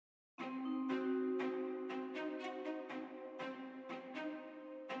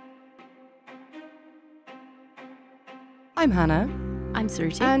I'm Hannah. I'm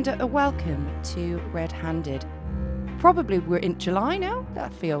Suruti. And welcome to RedHanded. Probably we're in July now.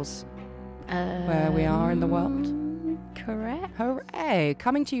 That feels where we are in the world. Correct. Hooray!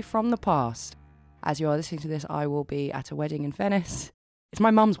 Coming to you from the past. As you are listening to this, I will be at a wedding in Venice. It's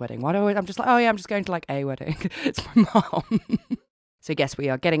my mum's wedding. I'm just like, oh yeah, I'm just going to like a wedding. It's my mum. So yes, we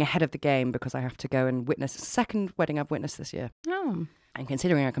are getting ahead of the game because I have to go and witness the second wedding I've witnessed this year. Oh. And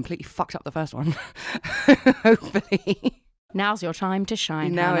considering I completely fucked up the first one, hopefully. Now's your time to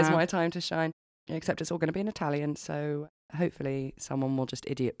shine, Now Hannah. is my time to shine. Except it's all going to be in Italian, so hopefully someone will just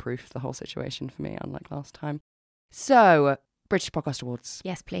idiot-proof the whole situation for me, unlike last time. So, British Podcast Awards.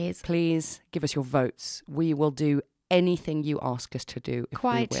 Yes, please. Please give us your votes. We will do anything you ask us to do if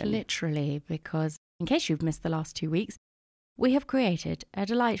Quite we win. literally, because in case you've missed the last 2 weeks, we have created a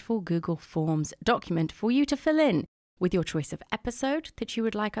delightful Google Forms document for you to fill in with your choice of episode that you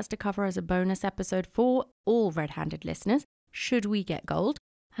would like us to cover as a bonus episode for all Red-Handed listeners, should we get gold,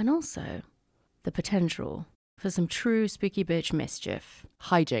 and also the potential for some true spooky bitch mischief.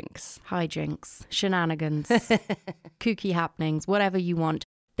 Hijinks, shenanigans, kooky happenings, whatever you want.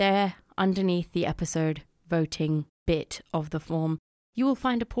 There, underneath the episode voting bit of the form, you will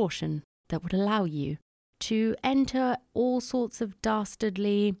find a portion that would allow you to enter all sorts of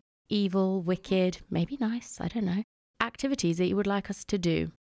dastardly, evil, wicked, maybe nice, I don't know, activities that you would like us to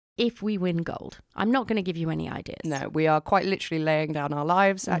do if we win gold. I'm not going to give you any ideas. No, we are quite literally laying down our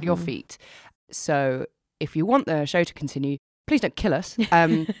lives at your feet. So if you want the show to continue, please don't kill us.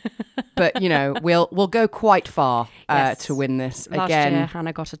 But, you know, we'll go quite far to win this. Last Again, year,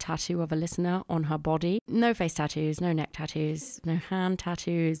 Hannah got a tattoo of a listener on her body. No face tattoos, no neck tattoos, no hand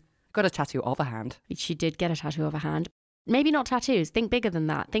tattoos. got a tattoo of a hand. She did get a tattoo of a hand. Maybe not tattoos. Think bigger than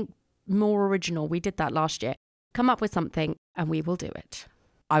that. Think more original. We did that last year. Come up with something and we will do it.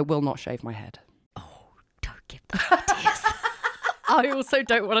 I will not shave my head. Oh, don't give them ideas. I also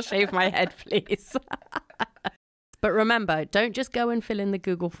don't want to shave my head, please. But remember, don't just go and fill in the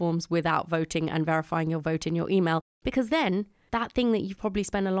Google Forms without voting and verifying your vote in your email, because then that thing that you've probably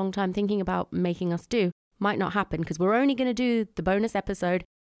spent a long time thinking about making us do might not happen, because we're only going to do the bonus episode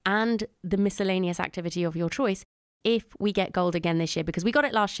and the miscellaneous activity of your choice if we get gold again this year, because we got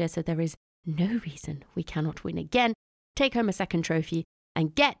it last year, so there is no reason we cannot win again. Take home a second trophy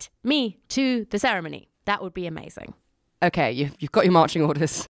and get me to the ceremony. That would be amazing. Okay, you've got your marching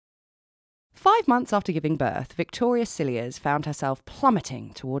orders. 5 months after giving birth, Victoria Cilliers found herself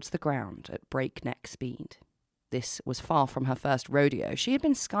plummeting towards the ground at breakneck speed. This was far from her first rodeo. She had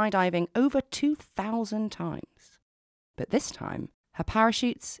been skydiving over 2,000 times. But this time, her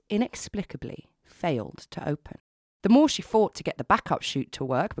parachutes inexplicably failed to open. The more she fought to get the backup chute to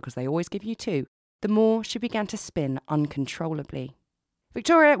work, because they always give you two, the more she began to spin uncontrollably.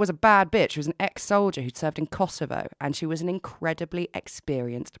 Victoria was a bad bitch. She was an ex-soldier who'd served in Kosovo, and she was an incredibly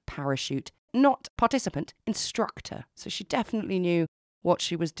experienced parachute, not participant, instructor. So she definitely knew what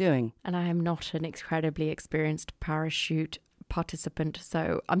she was doing. And I am not an incredibly experienced parachute participant,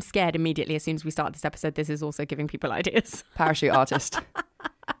 so I'm scared immediately as soon as we start this episode. This is also giving people ideas. Parachute artist.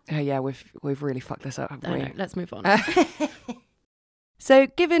 Yeah, we've really fucked this up, haven't we? No, let's move on. So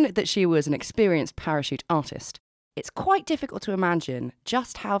given that she was an experienced parachute artist, it's quite difficult to imagine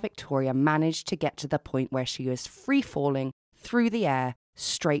just how Victoria managed to get to the point where she was free-falling through the air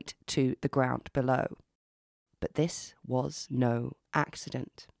straight to the ground below. But this was no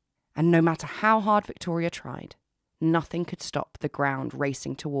accident. And no matter how hard Victoria tried, nothing could stop the ground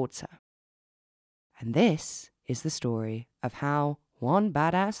racing towards her. And this is the story of how one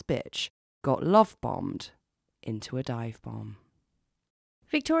badass bitch got love-bombed into a dive bomb.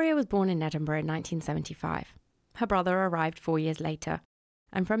 Victoria was born in Edinburgh in 1975. Her brother arrived 4 years later.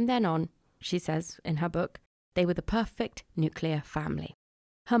 And from then on, she says in her book, they were the perfect nuclear family.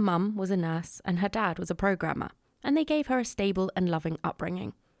 Her mum was a nurse and her dad was a programmer, and they gave her a stable and loving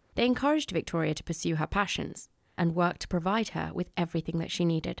upbringing. They encouraged Victoria to pursue her passions and worked to provide her with everything that she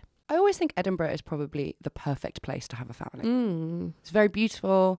needed. I always think Edinburgh is probably the perfect place to have a family. It's very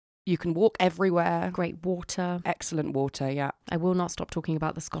beautiful. You can walk everywhere. Great water. Excellent water, yeah. I will not stop talking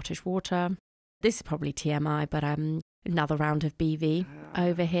about the Scottish water. This is probably TMI, but another round of BV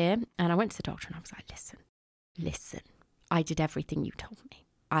over here. And I went to the doctor and I was like, listen, I did everything you told me.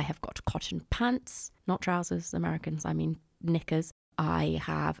 I have got cotton pants, not trousers, Americans, I mean knickers. I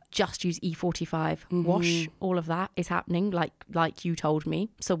have just used E45 wash. All of that is happening like you told me.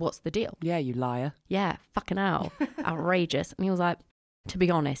 So what's the deal? Yeah, you liar. Yeah, fucking hell. Outrageous. And he was like, to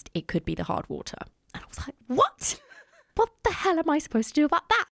be honest, it could be the hard water. And I was like, what? What the hell am I supposed to do about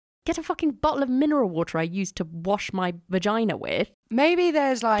that? Get a fucking bottle of mineral water I used to wash my vagina with. Maybe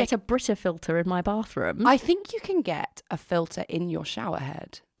there's like... Get a Brita filter in my bathroom. I think you can get a filter in your shower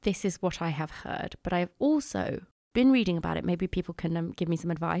head. This is what I have heard, but I've also been reading about it. Maybe people can give me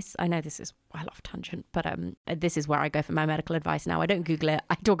some advice. I know this is well off tangent, but this is where I go for my medical advice now. I don't Google it.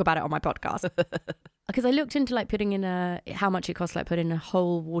 I talk about it on my podcast. Because I looked into like putting in how much it costs, like put in a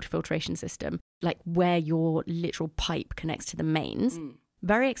whole water filtration system, like where your literal pipe connects to the mains.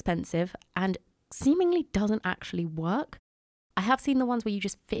 Very expensive and seemingly doesn't actually work. I have seen the ones where you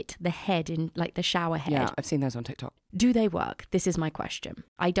just fit the head in, like the shower head. Yeah, I've seen those on TikTok. Do they work? This is my question.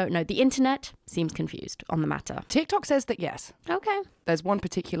 I don't know. The internet seems confused on the matter. TikTok says that yes. Okay. There's one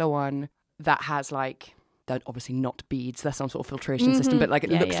particular one that has like, they're obviously not beads. They're some sort of filtration system, but like it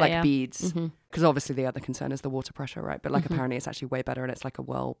looks like beads. Because obviously the other concern is the water pressure, right? But like apparently it's actually way better and it's like a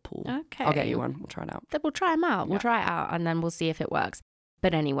whirlpool. Okay. I'll get you one. We'll try it out. We'll try them out. Yeah. We'll try it out and then we'll see if it works.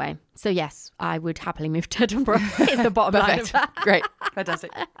 But anyway, so yes, I would happily move to Edinburgh. It's the bottom line of that. Great.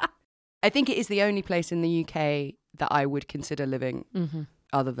 Fantastic. I think it is the only place in the UK that I would consider living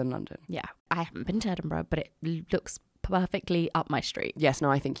other than London. Yeah. I haven't been to Edinburgh, but it looks perfectly up my street. Yes,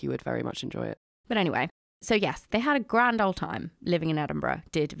 no, I think you would very much enjoy it. But anyway, so yes, they had a grand old time living in Edinburgh,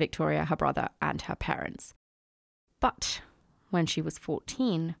 did Victoria, her brother, and her parents. But when she was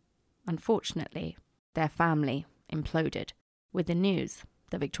 14, unfortunately, their family imploded with the news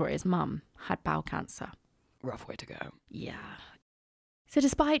that Victoria's mum had bowel cancer. Rough way to go. Yeah. So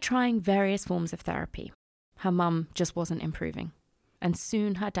despite trying various forms of therapy, her mum just wasn't improving. And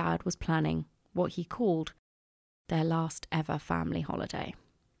soon her dad was planning what he called their last ever family holiday.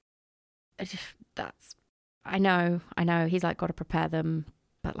 I know, he's like got to prepare them,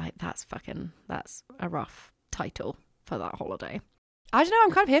 but like that's a rough title for that holiday. I don't know,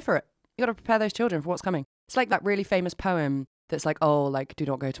 I'm kind of here for it. You got to prepare those children for what's coming. It's like that really famous poem that's like, oh, like, do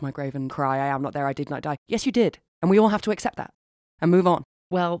not go to my grave and cry. I am not there. I did not die. Yes, you did. And we all have to accept that and move on.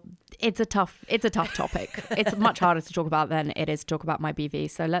 Well, it's a tough topic. It's much harder to talk about than it is to talk about my BV.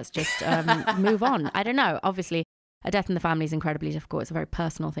 So let's just move on. I don't know. Obviously, a death in the family is incredibly difficult. It's a very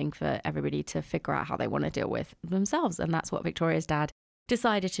personal thing for everybody to figure out how they want to deal with themselves. And that's what Victoria's dad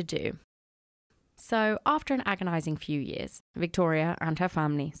decided to do. So after an agonizing few years, Victoria and her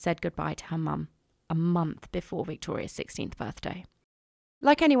family said goodbye to her mum a month before Victoria's 16th birthday.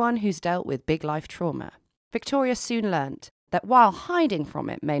 Like anyone who's dealt with big life trauma, Victoria soon learnt that while hiding from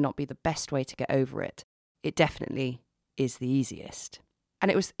it may not be the best way to get over it, it definitely is the easiest.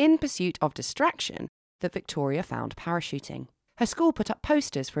 And it was in pursuit of distraction that Victoria found parachuting. Her school put up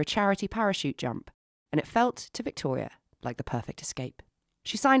posters for a charity parachute jump, and it felt to Victoria like the perfect escape.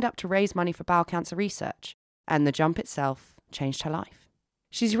 She signed up to raise money for bowel cancer research, and the jump itself changed her life.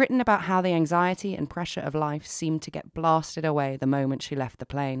 She's written about how the anxiety and pressure of life seemed to get blasted away the moment she left the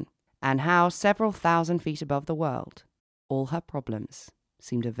plane, and how several thousand feet above the world, all her problems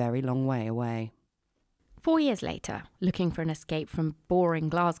seemed a very long way away. 4 years later, looking for an escape from boring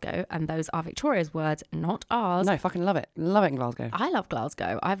Glasgow, and those are Victoria's words, not ours. No, fucking love it. Love it in Glasgow. I love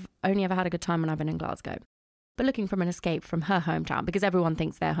Glasgow. I've only ever had a good time when I've been in Glasgow. But looking for an escape from her hometown, because everyone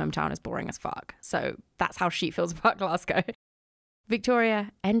thinks their hometown is boring as fuck. So that's how she feels about Glasgow.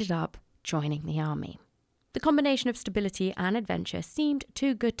 Victoria ended up joining the army. The combination of stability and adventure seemed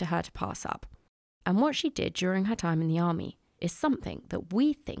too good to her to pass up. And what she did during her time in the army is something that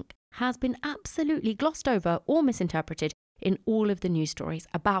we think has been absolutely glossed over or misinterpreted in all of the news stories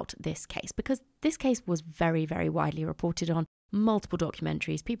about this case, because this case was very, very widely reported on, multiple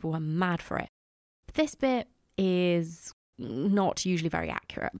documentaries, people were mad for it. But this bit is not usually very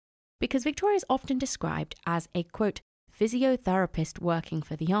accurate, because Victoria is often described as a, quote, physiotherapist working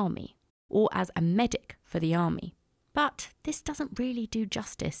for the army, or as a medic for the army. But this doesn't really do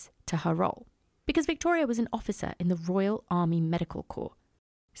justice to her role, because Victoria was an officer in the Royal Army Medical Corps.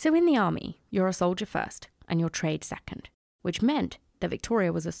 So in the army, you're a soldier first, and your trade second, which meant that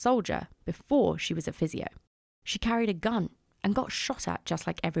Victoria was a soldier before she was a physio. She carried a gun and got shot at just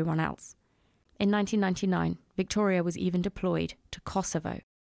like everyone else. In 1999, Victoria was even deployed to Kosovo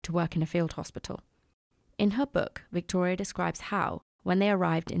to work in a field hospital. In her book, Victoria describes how, when they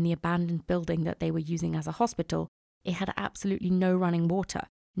arrived in the abandoned building that they were using as a hospital, it had absolutely no running water,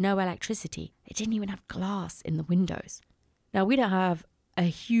 no electricity. It didn't even have glass in the windows. Now, we don't have a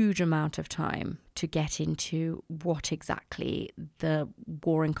huge amount of time to get into what exactly the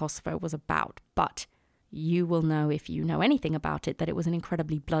war in Kosovo was about, but you will know, if you know anything about it, that it was an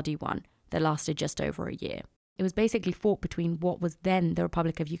incredibly bloody one that lasted just over a year. It was basically fought between what was then the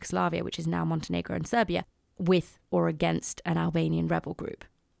Republic of Yugoslavia, which is now Montenegro and Serbia, with or against an Albanian rebel group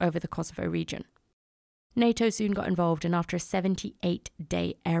over the Kosovo region. NATO soon got involved, and after a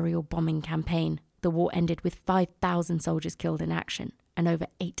 78-day aerial bombing campaign, the war ended with 5,000 soldiers killed in action and over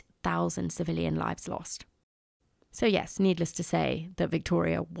 8,000 civilian lives lost. So yes, needless to say that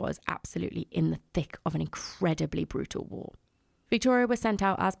Victoria was absolutely in the thick of an incredibly brutal war. Victoria was sent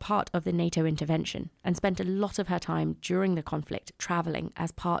out as part of the NATO intervention and spent a lot of her time during the conflict travelling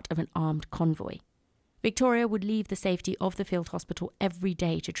as part of an armed convoy. Victoria would leave the safety of the field hospital every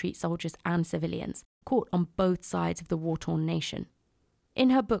day to treat soldiers and civilians caught on both sides of the war-torn nation.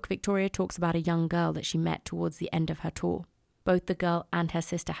 In her book, Victoria talks about a young girl that she met towards the end of her tour. Both the girl and her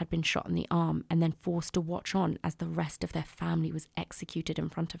sister had been shot in the arm and then forced to watch on as the rest of their family was executed in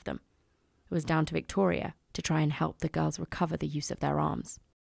front of them. It was down to Victoria to try and help the girls recover the use of their arms.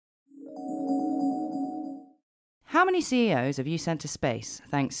 How many CEOs have you sent to space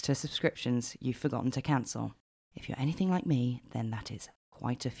thanks to subscriptions you've forgotten to cancel? If you're anything like me, then that is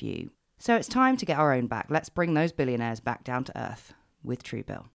quite a few. So it's time to get our own back. Let's bring those billionaires back down to earth with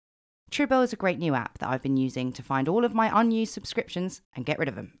Truebill. Truebill is a great new app that I've been using to find all of my unused subscriptions and get rid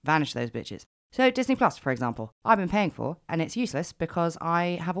of them. Vanish those bitches. So Disney Plus, for example, I've been paying for, and it's useless because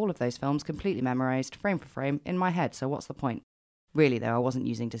I have all of those films completely memorised, frame for frame, in my head, so what's the point? Really though, I wasn't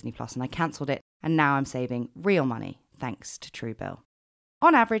using Disney Plus and I cancelled it, and now I'm saving real money thanks to Truebill.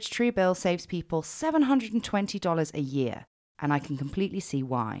 On average, Truebill saves people $720 a year, and I can completely see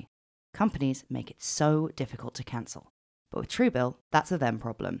why. Companies make it so difficult to cancel. But with Truebill, that's a them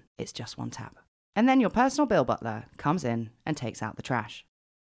problem. It's just one tap. And then your personal bill butler comes in and takes out the trash.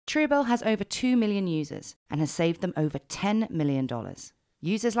 Truebill has over 2 million users and has saved them over $10 million.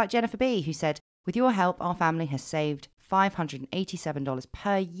 Users like Jennifer B, who said, "With your help, our family has saved $587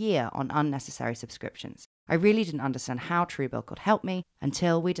 per year on unnecessary subscriptions. I really didn't understand how Truebill could help me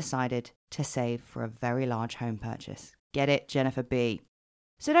until we decided to save for a very large home purchase." Get it, Jennifer B.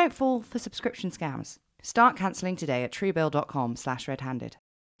 So don't fall for subscription scams. Start cancelling today at truebill.com/redhanded.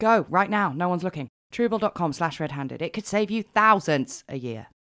 Go, right now, no one's looking. Truebill.com/redhanded. It could save you thousands a year.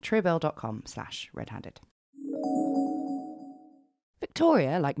 Truebill.com/redhanded.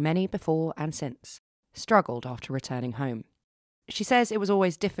 Victoria, like many before and since, struggled after returning home. She says it was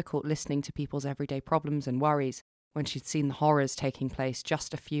always difficult listening to people's everyday problems and worries when she'd seen the horrors taking place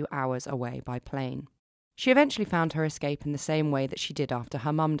just a few hours away by plane. She eventually found her escape in the same way that she did after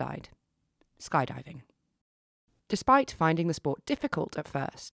her mum died: skydiving. Despite finding the sport difficult at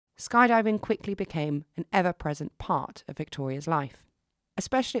first, skydiving quickly became an ever-present part of Victoria's life,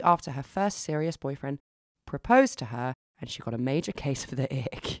 especially after her first serious boyfriend proposed to her and she got a major case of the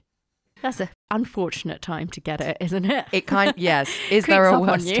ick. That's an unfortunate time to get it, isn't it? Yes. Is there a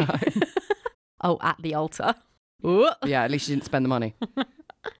worse time? Oh, at the altar. Yeah, at least she didn't spend the money.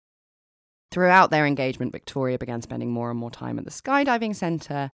 Throughout their engagement, Victoria began spending more and more time at the skydiving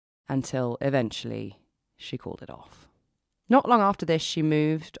centre until eventually she called it off. Not long after this, she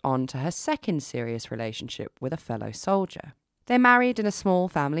moved on to her second serious relationship with a fellow soldier. They married in a small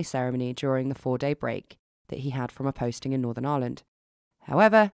family ceremony during the 4-day break that he had from a posting in Northern Ireland.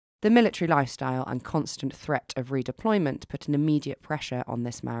 However, the military lifestyle and constant threat of redeployment put an immediate pressure on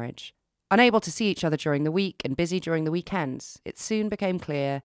this marriage. Unable to see each other during the week and busy during the weekends, it soon became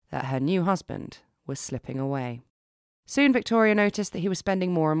clear that her new husband was slipping away. Soon Victoria noticed that he was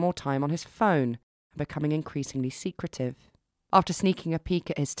spending more and more time on his phone and becoming increasingly secretive. After sneaking a peek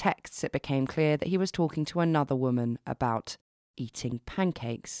at his texts, it became clear that he was talking to another woman about eating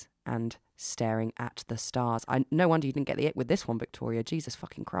pancakes and staring at the stars. No wonder you didn't get the ick with this one, Victoria. Jesus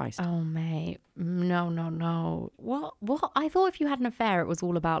fucking Christ. Oh, mate. No. What? I thought if you had an affair, it was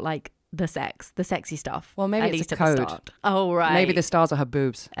all about, like, the sex, the sexy stuff. Well, maybe it's a code. Oh, right. Maybe the stars are her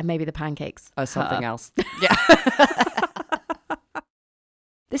boobs. And maybe the pancakes or something else. Yeah.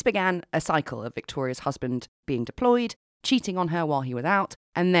 This began a cycle of Victoria's husband being deployed, cheating on her while he was out,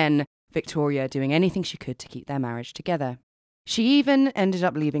 and then Victoria doing anything she could to keep their marriage together. She even ended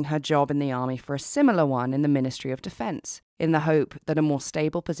up leaving her job in the army for a similar one in the Ministry of Defence, in the hope that a more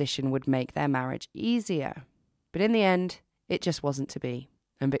stable position would make their marriage easier. But in the end, it just wasn't to be,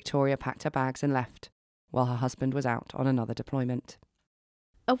 and Victoria packed her bags and left, while her husband was out on another deployment.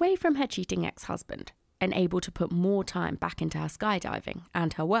 Away from her cheating ex-husband, and able to put more time back into her skydiving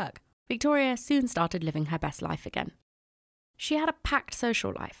and her work, Victoria soon started living her best life again. She had a packed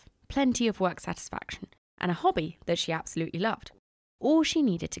social life, plenty of work satisfaction, and a hobby that she absolutely loved. All she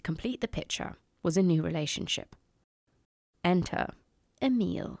needed to complete the picture was a new relationship. Enter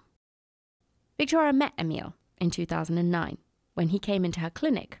Emile. Victoria met Emile in 2009 when he came into her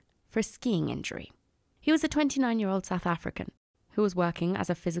clinic for a skiing injury. He was a 29-year-old South African who was working as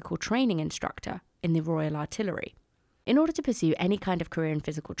a physical training instructor in the Royal Artillery. In order to pursue any kind of career in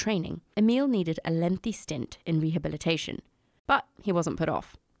physical training, Emil needed a lengthy stint in rehabilitation. But he wasn't put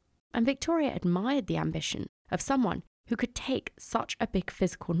off. And Victoria admired the ambition of someone who could take such a big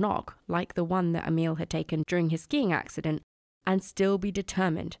physical knock, like the one that Emil had taken during his skiing accident, and still be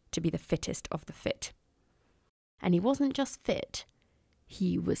determined to be the fittest of the fit. And he wasn't just fit,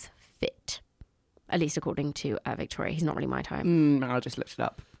 he was fit. At least according to Victoria. He's not really my type. I just looked it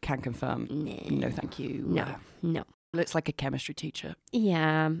up. Can confirm. Nah. No, thank you. No. Looks like a chemistry teacher.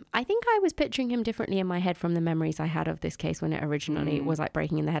 Yeah, I think I was picturing him differently in my head from the memories I had of this case when it originally was like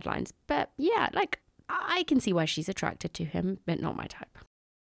breaking in the headlines. But yeah, like I can see why she's attracted to him, but not my type.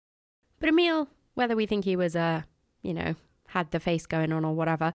 But Emil, whether we think he was had the face going on or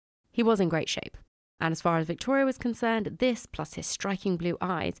whatever, he was in great shape. And as far as Victoria was concerned, this plus his striking blue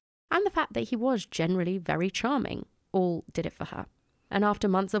eyes and the fact that he was generally very charming all did it for her. And after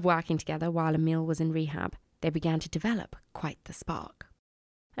months of working together while Emil was in rehab, they began to develop quite the spark.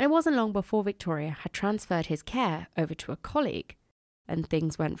 And it wasn't long before Victoria had transferred his care over to a colleague, and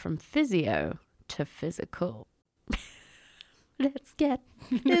things went from physio to physical. Let's get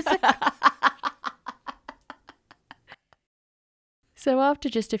physical. So after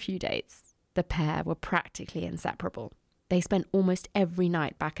just a few dates, the pair were practically inseparable. They spent almost every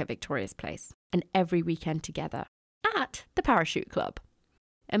night back at Victoria's place, and every weekend together at the Parachute Club.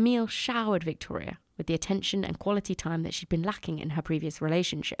 Emil showered Victoria with the attention and quality time that she'd been lacking in her previous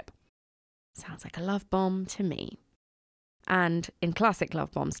relationship. Sounds like a love bomb to me. And in classic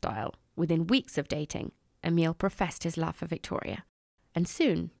love bomb style, within weeks of dating, Emil professed his love for Victoria, and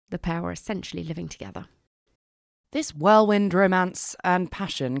soon the pair were essentially living together. This whirlwind romance and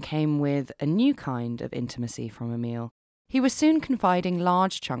passion came with a new kind of intimacy from Emil. He was soon confiding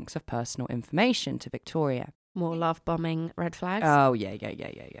large chunks of personal information to Victoria. More love bombing red flags? Oh, yeah.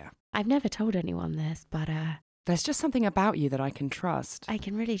 I've never told anyone this, but there's just something about you that I can trust. I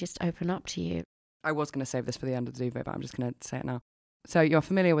can really just open up to you. I was going to save this for the end of the duvet, but I'm just going to say it now. So you're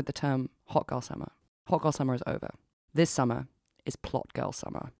familiar with the term hot girl summer. Hot girl summer is over. This summer is plot girl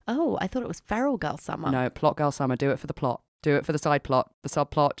summer. Oh, I thought it was feral girl summer. No, plot girl summer. Do it for the plot. Do it for the side plot. The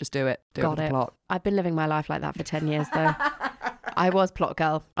subplot, just do it. Do it for the plot. I've been living my life like that for 10 years, though. I was plot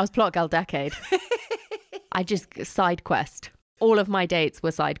girl. I was plot girl decade. I just side quest. All of my dates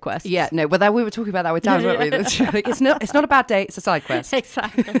were side quests. Yeah, no, well, we were talking about that with Dan, weren't we? It's not a bad date, it's a side quest.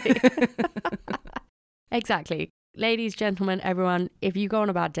 Exactly. Exactly. Ladies, gentlemen, everyone, if you go on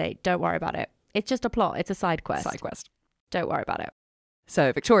a bad date, don't worry about it. It's just a plot. It's a side quest. Side quest. Don't worry about it.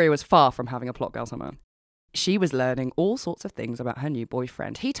 So Victoria was far from having a plot girl summer. She was learning all sorts of things about her new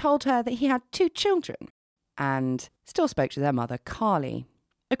boyfriend. He told her that he had 2 children and still spoke to their mother, Carly.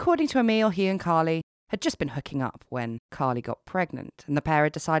 According to Emil, he and Carly had just been hooking up when Carly got pregnant, and the pair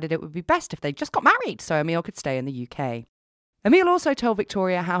had decided it would be best if they just got married so Emil could stay in the UK. Emil also told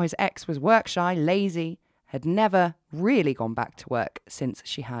Victoria how his ex was work-shy, lazy, had never really gone back to work since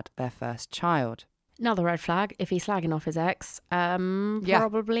she had their first child. Another red flag, if he's slagging off his ex,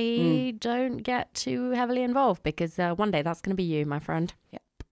 probably don't get too heavily involved because one day that's going to be you, my friend. Yep.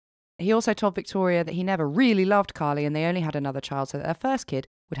 He also told Victoria that he never really loved Carly and they only had another child so that their first kid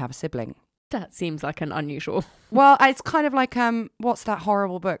would have a sibling. That seems like an unusual. Well, it's kind of like, what's that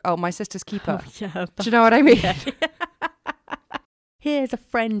horrible book? Oh, My Sister's Keeper. Oh, yeah. Do you know what I mean? Yeah. Here's a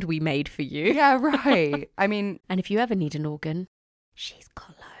friend we made for you. Yeah, right. I mean... And if you ever need an organ, she's got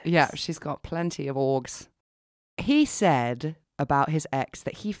loads. Yeah, she's got plenty of orgs. He said about his ex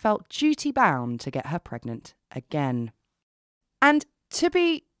that he felt duty-bound to get her pregnant again. And to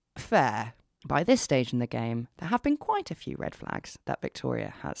be fair, by this stage in the game, there have been quite a few red flags that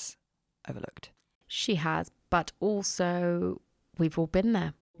Victoria has overlooked. She has, but also we've all been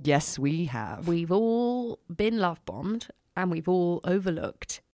there. Yes, we have. We've all been love bombed and we've all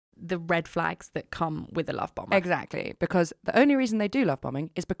overlooked the red flags that come with a love bomber. Exactly, because the only reason they do love bombing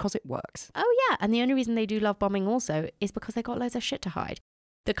is because it works. Oh yeah, and the only reason they do love bombing also is because they got loads of shit to hide.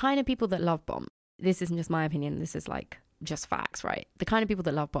 The kind of people that love bomb, this isn't just my opinion, this is like just facts, right? The kind of people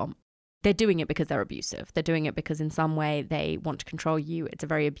that love bomb, they're doing it because they're abusive. They're doing it because in some way they want to control you. It's a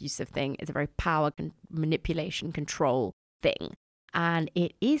very abusive thing. It's a very power manipulation control thing. And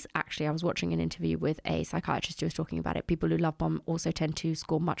it is actually, I was watching an interview with a psychiatrist who was talking about it. People who love bomb also tend to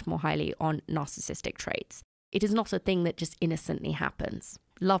score much more highly on narcissistic traits. It is not a thing that just innocently happens.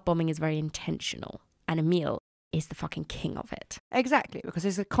 Love bombing is very intentional. And Emil is the fucking king of it. Exactly, because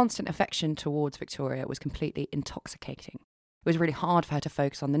his constant affection towards Victoria was completely intoxicating. It was really hard for her to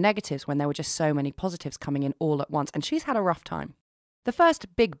focus on the negatives when there were just so many positives coming in all at once. And she's had a rough time. The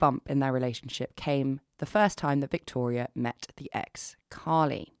first big bump in their relationship came the first time that Victoria met the ex,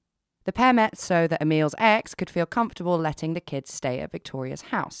 Carly. The pair met so that Emil's ex could feel comfortable letting the kids stay at Victoria's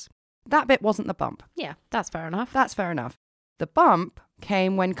house. That bit wasn't the bump. Yeah, that's fair enough. That's fair enough. The bump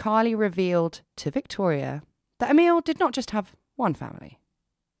came when Carly revealed to Victoria that Emil did not just have one family.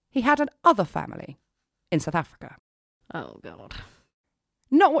 He had another family in South Africa. Oh, God.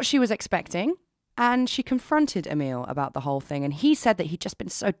 Not what she was expecting, and she confronted Emil about the whole thing, and he said that he'd just been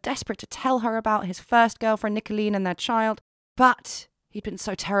so desperate to tell her about his first girlfriend, Nicoline, and their child, but he'd been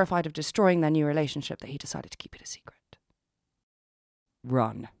so terrified of destroying their new relationship that he decided to keep it a secret.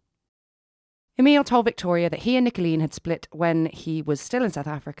 Run. Emil told Victoria that he and Nicoline had split when he was still in South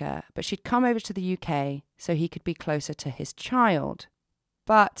Africa, but she'd come over to the UK so he could be closer to his child.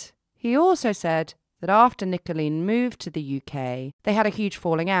 But he also said that after Nicoline moved to the UK, they had a huge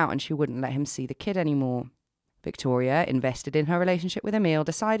falling out and she wouldn't let him see the kid anymore. Victoria, invested in her relationship with Emil,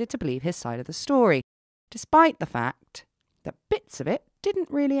 decided to believe his side of the story, despite the fact that bits of it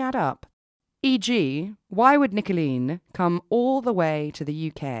didn't really add up. E.g., why would Nicoline come all the way to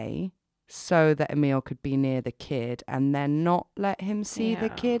the UK so that Emil could be near the kid and then not let him see the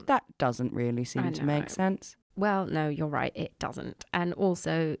kid? That doesn't really seem to make sense. Well, no, you're right. It doesn't. And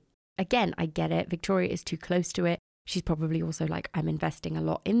also, again, I get it. Victoria is too close to it. She's probably also like, I'm investing a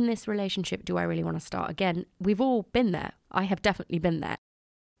lot in this relationship. Do I really want to start again? We've all been there. I have definitely been there.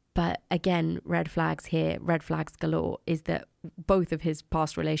 But again, red flags here, red flags galore, is that both of his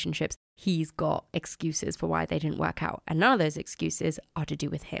past relationships, he's got excuses for why they didn't work out. And none of those excuses are to do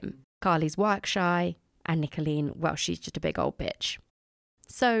with him. Carly's work shy, and Nicoline, well, she's just a big old bitch.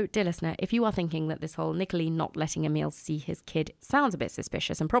 So, dear listener, if you are thinking that this whole Nicoline not letting Emil see his kid sounds a bit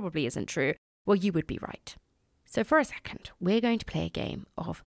suspicious and probably isn't true, well, you would be right. So for a second, we're going to play a game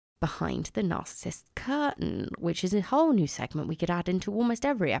of Behind the Narcissist's Curtain, which is a whole new segment we could add into almost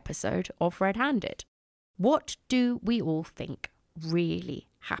every episode of RedHanded. What do we all think really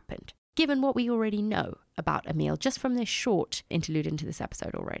happened, given what we already know about Emil just from this short interlude into this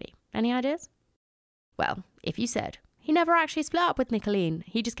episode already? Any ideas? Well, if you said he never actually split up with Nicoline,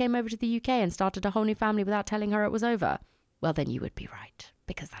 he just came over to the UK and started a whole new family without telling her it was over, well, then you would be right,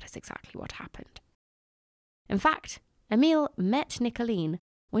 because that is exactly what happened. In fact, Emil met Nicoline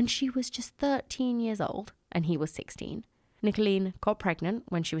when she was just 13 years old and he was 16. Nicoline got pregnant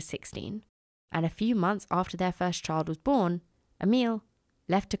when she was 16, and a few months after their first child was born, Emil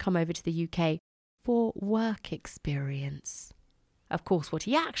left to come over to the UK for work experience. Of course, what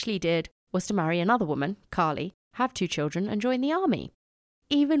he actually did was to marry another woman, Carly, have 2 children and join the army.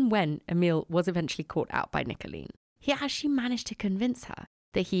 Even when Emil was eventually caught out by Nicoline, he actually managed to convince her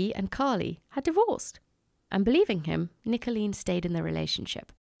that he and Carly had divorced. And believing him, Nicoline stayed in the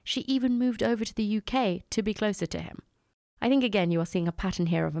relationship. She even moved over to the UK to be closer to him. I think again you are seeing a pattern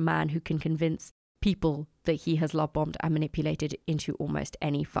here of a man who can convince people that he has love bombed and manipulated into almost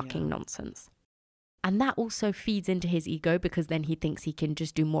any fucking nonsense. And that also feeds into his ego because then he thinks he can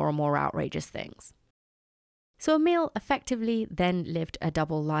just do more and more outrageous things. So Emil effectively then lived a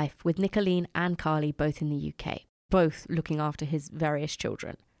double life with Nicoline and Carly both in the UK, both looking after his various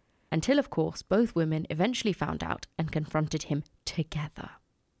children. Until, of course, both women eventually found out and confronted him together.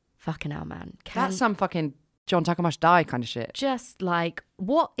 Fucking hell, man. That's some fucking John Tucker must die kind of shit. Just like,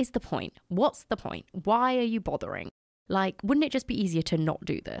 what is the point? What's the point? Why are you bothering? Like, wouldn't it just be easier to not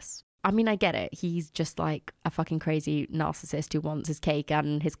do this? I mean, I get it. He's just like a fucking crazy narcissist who wants his cake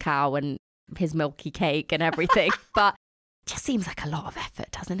and his cow and his milky cake and everything. But it just seems like a lot of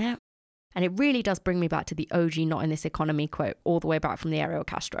effort, doesn't it? And it really does bring me back to the OG not in this economy quote all the way back from the Ariel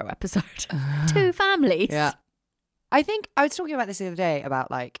Castro episode. 2 families. Yeah. I think I was talking about this the other day about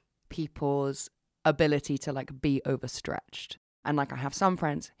like people's ability to like be overstretched. And like I have some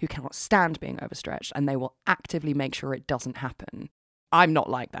friends who cannot stand being overstretched and they will actively make sure it doesn't happen. I'm not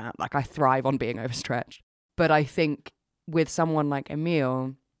like that. Like I thrive on being overstretched. But I think with someone like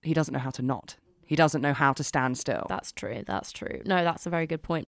Emil, he doesn't know how to not. He doesn't know how to stand still. That's true. That's true. No, that's a very good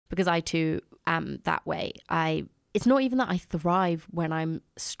point. Because I too am that way. It's not even that I thrive when I'm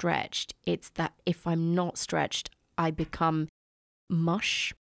stretched. It's that if I'm not stretched, I become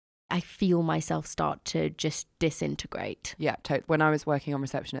mush. I feel myself start to just disintegrate. Yeah, when I was working on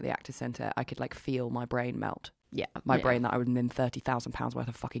reception at the Actors Centre, I could like feel my brain melt. Yeah. My brain that I was in £30,000 worth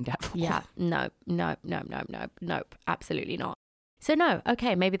of fucking debt for. Yeah. No, absolutely not. So no,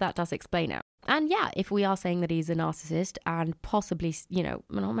 okay, maybe that does explain it. And yeah, if we are saying that he's a narcissist and possibly, you know,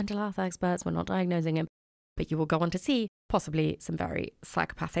 we're not mental health experts, we're not diagnosing him, but you will go on to see possibly some very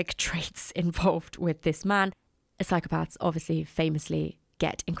psychopathic traits involved with this man. Psychopaths obviously famously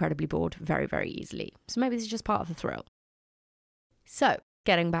get incredibly bored very, very easily. So maybe this is just part of the thrill. So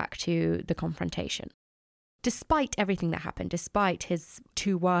getting back to the confrontation. Despite everything that happened, despite his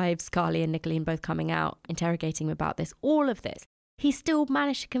 2 wives, Carly and Nicolene, both coming out, interrogating him about this, all of this, he still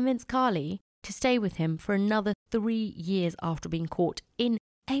managed to convince Carly to stay with him for another 3 years after being caught in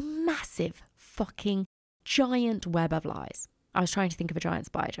a massive fucking giant web of lies. I was trying to think of a giant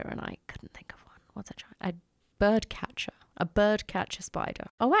spider and I couldn't think of one. What's a giant? A bird catcher. A bird catcher spider.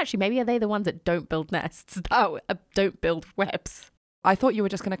 Oh, actually, maybe are they the ones that don't build nests? Don't build webs. I thought you were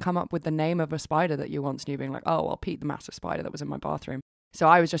just going to come up with the name of a spider that you once knew, being like, oh, well, Pete the massive spider that was in my bathroom. So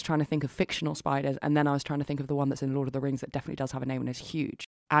I was just trying to think of fictional spiders, and then I was trying to think of the one that's in Lord of the Rings that definitely does have a name and is huge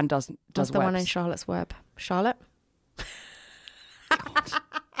and does What's the webs. one in Charlotte's Web? Charlotte?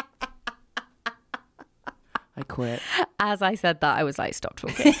 I quit. As I said that, I was like, stop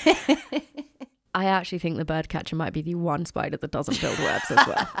talking. I actually think the bird catcher might be the one spider that doesn't build webs as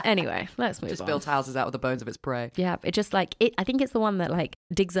well. Anyway, let's move on. Just builds houses out of the bones of its prey. Yeah, it just like, I think it's the one that like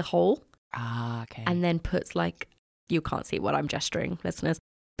digs a hole. Ah, okay. And then puts like, you can't see what I'm gesturing, listeners,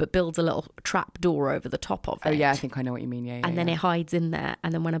 but builds a little trap door over the top of it. Oh yeah, I think I know what you mean. Yeah. And then it hides in there.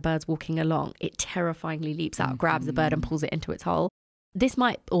 And then when a bird's walking along, it terrifyingly leaps out, grabs the bird and pulls it into its hole. This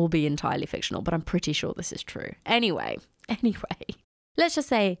might all be entirely fictional, but I'm pretty sure this is true. Anyway, let's just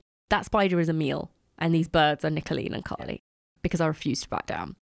say that spider is Emil and these birds are Nicolene and Carly, because I refuse to back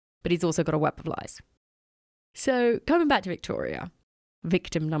down. But he's also got a web of lies. So coming back to Victoria,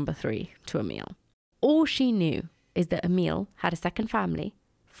 victim number 3 to Emil. All she knew is that Emil had a second family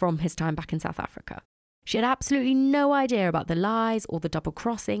from his time back in South Africa. She had absolutely no idea about the lies or the double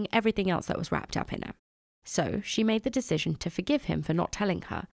crossing, everything else that was wrapped up in it. So she made the decision to forgive him for not telling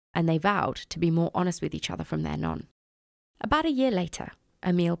her, and they vowed to be more honest with each other from then on. About a year later,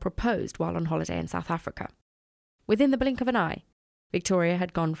 Emil proposed while on holiday in South Africa. Within the blink of an eye, Victoria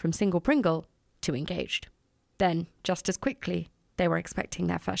had gone from single Pringle to engaged. Then, just as quickly, they were expecting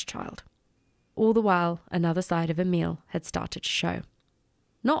their first child. All the while, another side of Emil had started to show.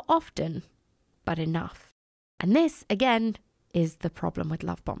 Not often, but enough. And this, again, is the problem with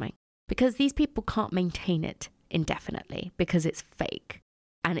love bombing. Because these people can't maintain it indefinitely because it's fake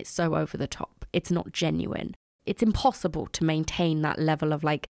and it's so over the top. It's not genuine. It's impossible to maintain that level of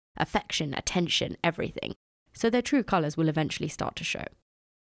like affection, attention, everything. So their true colours will eventually start to show.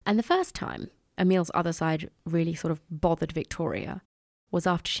 And the first time Emil's other side really sort of bothered Victoria was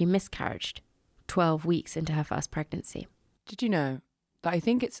after she miscarried 12 weeks into her first pregnancy. Did you know that I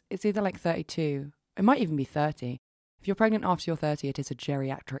think it's either like 32, it might even be 30. If you're pregnant after you're 30, it is a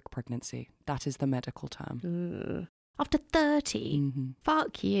geriatric pregnancy. That is the medical term. After 30? Mm-hmm.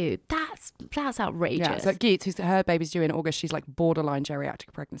 Fuck you. That's outrageous. Yeah, so Geets, her baby's due in August, she's like borderline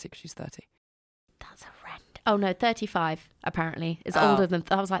geriatric pregnancy because she's 30. That's horrendous. Oh no, 35 apparently. It's older than...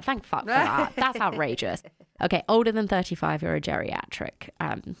 I was like, thank fuck for that. That's outrageous. Okay, older than 35, you're a geriatric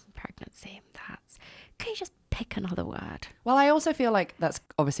pregnancy. Can you just pick another word? Well, I also feel like that's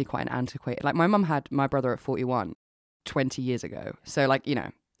obviously quite an antiquated... Like my mum had my brother at 41 20 years ago. So like, you know,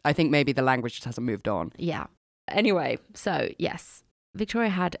 I think maybe the language just hasn't moved on. Yeah. Anyway, so yes, Victoria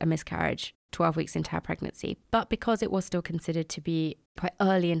had a miscarriage 12 weeks into her pregnancy, but because it was still considered to be quite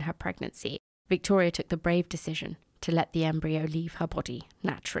early in her pregnancy, Victoria took the brave decision to let the embryo leave her body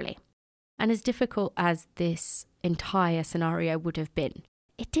naturally. And as difficult as this entire scenario would have been,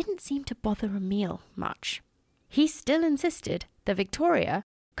 it didn't seem to bother Emil much. He still insisted that Victoria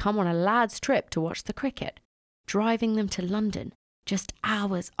come on a lad's trip to watch the cricket, driving them to London just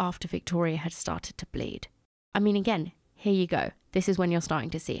hours after Victoria had started to bleed. I mean, again, here you go. This is when you're starting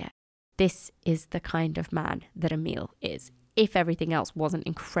to see it. This is the kind of man that Emil is, if everything else wasn't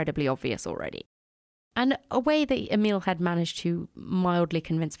incredibly obvious already. And a way that Emil had managed to mildly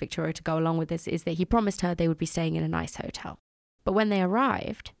convince Victoria to go along with this is that he promised her they would be staying in a nice hotel. But when they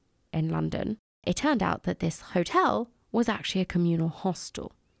arrived in London, it turned out that this hotel was actually a communal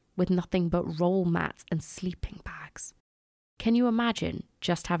hostel with nothing but roll mats and sleeping bags. Can you imagine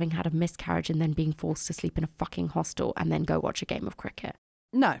just having had a miscarriage and then being forced to sleep in a fucking hostel and then go watch a game of cricket?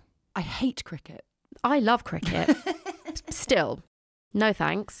 No, I hate cricket. I love cricket. Still, no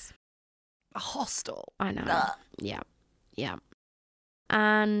thanks. A hostel. I know. Yeah.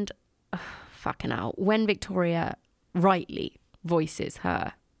 And, fucking hell, when Victoria rightly voices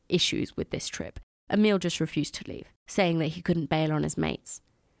her issues with this trip, Emil just refused to leave, saying that he couldn't bail on his mates.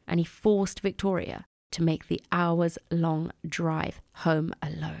 And he forced Victoria to make the hours-long drive home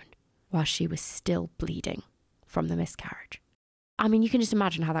alone while she was still bleeding from the miscarriage. I mean, you can just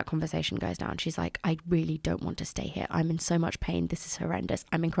imagine how that conversation goes down. She's like, I really don't want to stay here. I'm in so much pain. This is horrendous.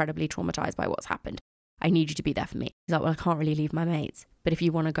 I'm incredibly traumatized by what's happened. I need you to be there for me. He's like, well, I can't really leave my mates. But if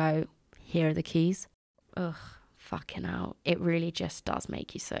you want to go, here are the keys. Ugh, fucking hell. It really just does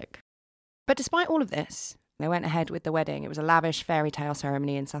make you sick. But despite all of this, They went ahead with the wedding. It was a lavish fairy tale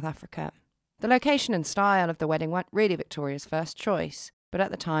ceremony in South Africa. The location and style of the wedding weren't really Victoria's first choice, but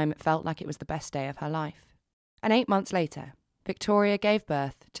at the time it felt like it was the best day of her life. And 8 months later, Victoria gave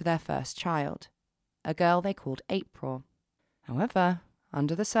birth to their first child, a girl they called April. However,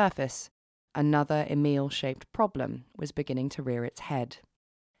 under the surface, another Emil-shaped problem was beginning to rear its head.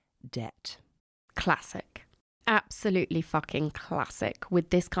 Debt. Classic. Absolutely fucking classic with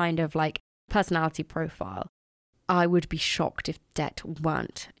this kind of personality profile. I would be shocked if debt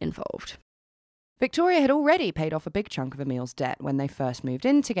weren't involved. Victoria had already paid off a big chunk of Emil's debt when they first moved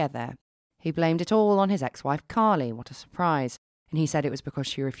in together. He blamed it all on his ex-wife Carly, what a surprise, and he said it was because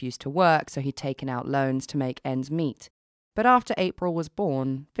she refused to work, so he'd taken out loans to make ends meet. But after April was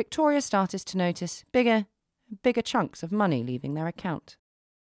born, Victoria started to notice bigger chunks of money leaving their account.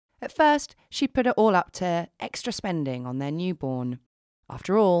 At first, she put it all up to extra spending on their newborn.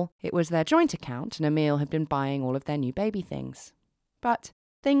 After all, it was their joint account and Emil had been buying all of their new baby things. But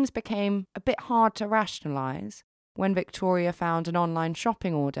things became a bit hard to rationalise when Victoria found an online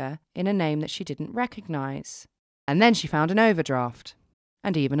shopping order in a name that she didn't recognise. And then she found an overdraft,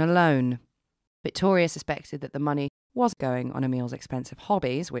 and even a loan. Victoria suspected that the money was going on Emil's expensive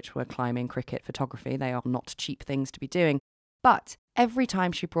hobbies, which were climbing, cricket, photography. They are not cheap things to be doing. But every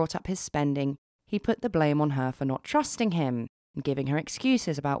time she brought up his spending, he put the blame on her for not trusting him and giving her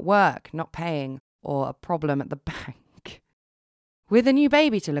excuses about work, not paying, or a problem at the bank. With a new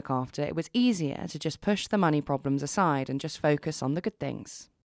baby to look after, it was easier to just push the money problems aside and just focus on the good things.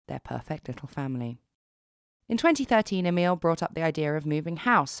 Their perfect little family. In 2013, Emil brought up the idea of moving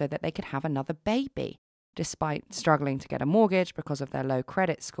house so that they could have another baby. Despite struggling to get a mortgage because of their low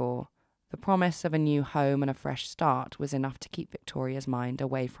credit score, the promise of a new home and a fresh start was enough to keep Victoria's mind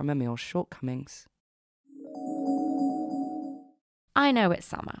away from Emil's shortcomings. I know it's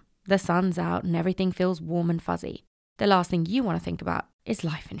summer. The sun's out and everything feels warm and fuzzy. The last thing you want to think about is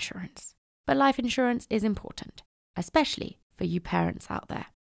life insurance. But life insurance is important, especially for you parents out there.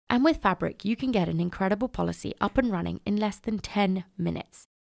 And with Fabric, you can get an incredible policy up and running in less than 10 minutes.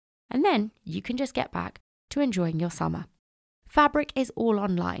 And then you can just get back to enjoying your summer. Fabric is all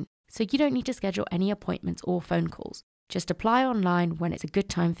online, so you don't need to schedule any appointments or phone calls. Just apply online when it's a good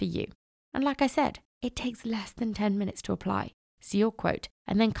time for you. And like I said, it takes less than 10 minutes to apply. See your quote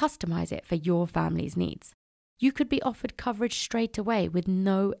and then customize it for your family's needs. You could be offered coverage straight away with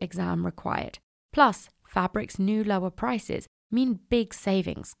no exam required. Plus, Fabric's new lower prices mean big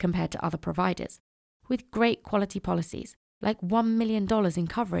savings compared to other providers, with great quality policies like $1 million in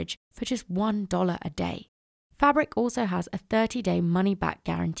coverage for just $1 a day. Fabric also has a 30-day money-back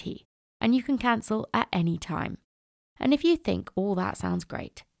guarantee, and you can cancel at any time. And if you think all that sounds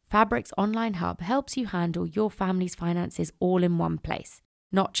great, Fabric's online hub helps you handle your family's finances all in one place,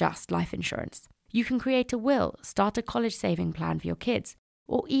 not just life insurance. You can create a will, start a college saving plan for your kids,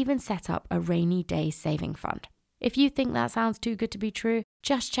 or even set up a rainy day saving fund. If you think that sounds too good to be true,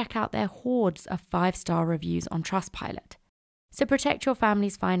 just check out their hordes of 5-star reviews on Trustpilot. So protect your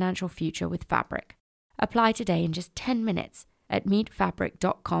family's financial future with Fabric. Apply today in just 10 minutes at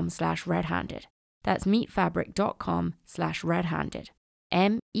meetfabric.com/redhanded. That's meetfabric.com/redhanded.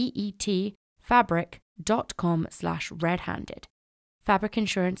 MEET fabric.com/redhanded. Fabric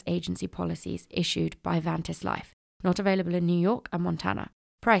Insurance Agency policies issued by Vantis Life. Not available in New York and Montana.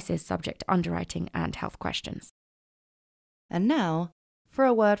 Prices subject to underwriting and health questions. And now, for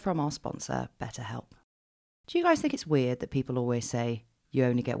a word from our sponsor, BetterHelp. Do you guys think it's weird that people always say you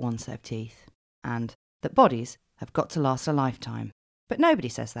only get one set of teeth? And that bodies have got to last a lifetime? But nobody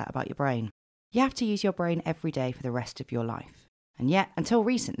says that about your brain. You have to use your brain every day for the rest of your life. And yet, until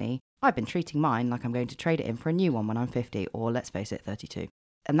recently, I've been treating mine like I'm going to trade it in for a new one when I'm 50, or let's face it, 32.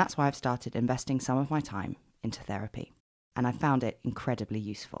 And that's why I've started investing some of my time into therapy. And I found it incredibly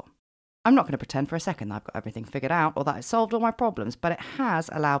useful. I'm not going to pretend for a second that I've got everything figured out or that I've solved all my problems, but it has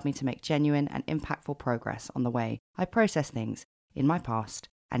allowed me to make genuine and impactful progress on the way I process things in my past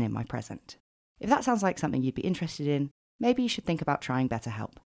and in my present. If that sounds like something you'd be interested in, maybe you should think about trying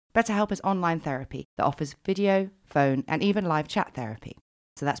BetterHelp. BetterHelp is online therapy that offers video, phone, and even live chat therapy.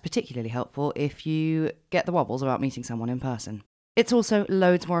 So that's particularly helpful if you get the wobbles about meeting someone in person. It's also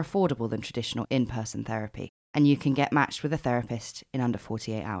loads more affordable than traditional in-person therapy, and you can get matched with a therapist in under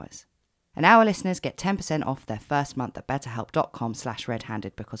 48 hours. And our listeners get 10% off their first month at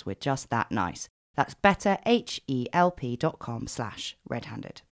betterhelp.com/redhanded because we're just that nice. That's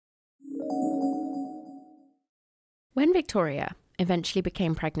betterhelp.com/redhanded. When Victoria eventually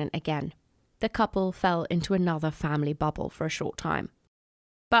became pregnant again, the couple fell into another family bubble for a short time.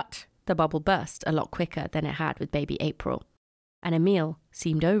 But the bubble burst a lot quicker than it had with baby April, and Emil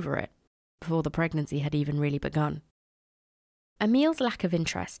seemed over it. before the pregnancy had even really begun. Emil's lack of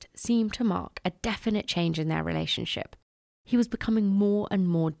interest seemed to mark a definite change in their relationship. He was becoming more and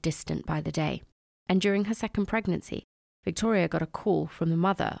more distant by the day, and during her second pregnancy, Victoria got a call from the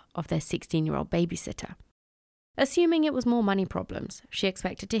mother of their 16-year-old babysitter. Assuming it was more money problems, she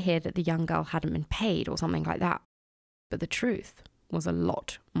expected to hear that the young girl hadn't been paid or something like that. But the truth was a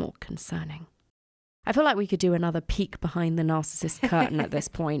lot more concerning. I feel like we could do another peek behind the narcissist curtain at this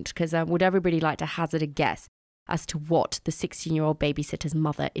point, because would everybody like to hazard a guess as to what the 16-year-old babysitter's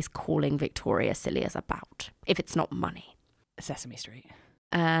mother is calling Victoria Cilliers about, if it's not money? Sesame Street.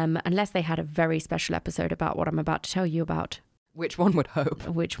 Unless they had a very special episode about what I'm about to tell you about. Which one would hope?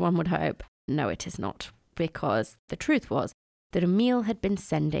 Which one would hope? No, it is not. Because the truth was that Emil had been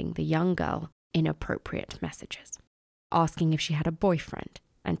sending the young girl inappropriate messages, asking if she had a boyfriend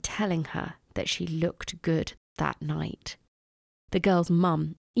and telling her that she looked good that night. The girl's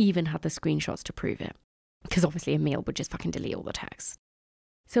mum even had the screenshots to prove it, because obviously Emil would just fucking delete all the texts.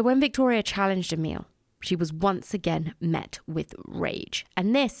 So when Victoria challenged Emil, she was once again met with rage.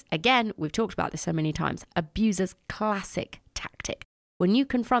 And this, again, we've talked about this so many times, abusers' classic tactic. When you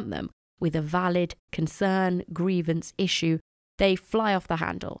confront them with a valid concern, grievance, issue, they fly off the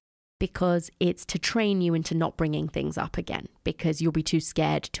handle, because it's to train you into not bringing things up again, because you'll be too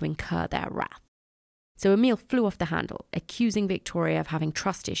scared to incur their wrath. So Emil flew off the handle, accusing Victoria of having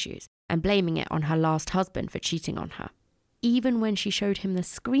trust issues and blaming it on her last husband for cheating on her. Even when she showed him the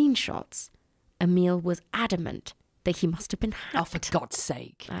screenshots, Emil was adamant that he must have been hacked. Oh, for God's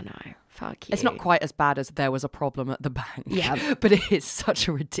sake. I know. Fuck you. It's not quite as bad as there was a problem at the bank. Yeah. But it is such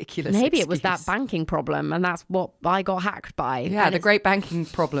a ridiculous Maybe excuse. it was that banking problem, and that's what I got hacked by. Yeah, and the great banking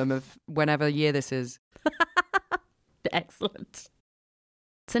problem of whenever year this is. Excellent.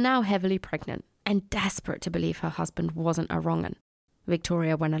 So now heavily pregnant and desperate to believe her husband wasn't a wrong'un,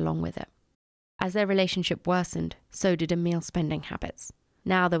 Victoria went along with it. As their relationship worsened, so did Emil's spending habits.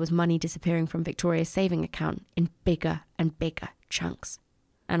 Now there was money disappearing from Victoria's saving account in bigger and bigger chunks.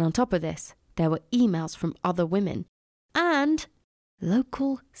 And on top of this, there were emails from other women and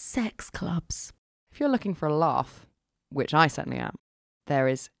local sex clubs. If you're looking for a laugh, which I certainly am, there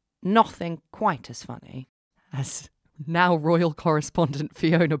is nothing quite as funny as now royal correspondent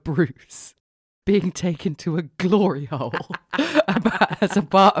Fiona Bruce being taken to a glory hole as a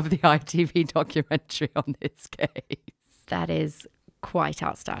part of the ITV documentary on this case. That is quite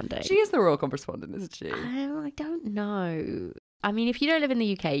outstanding. She is the royal correspondent, isn't she? I don't know. I mean, if you don't live in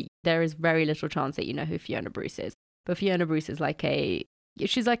the UK, there is very little chance that you know who Fiona Bruce is. But Fiona Bruce is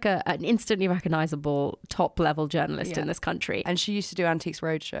she's like an instantly recognisable top-level journalist in this country. And she used to do Antiques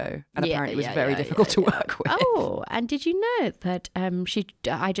Roadshow, and apparently it was very difficult to work with. Oh, and did you know that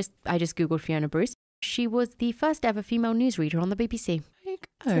I just Googled Fiona Bruce. She was the first ever female newsreader on the BBC. There you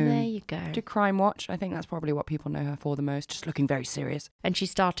go. So there you go. To Crime Watch, I think that's probably what people know her for the most, just looking very serious. And she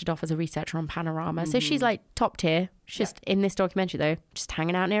started off as a researcher on Panorama. So she's like top tier. She's just in this documentary, though, just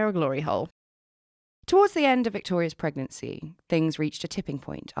hanging out near a glory hole. Towards the end of Victoria's pregnancy, things reached a tipping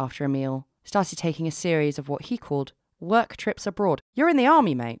point after Emil started taking a series of what he called work trips abroad. You're in the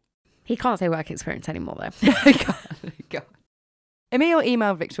army, mate. He can't say work experience anymore, though. God. Emil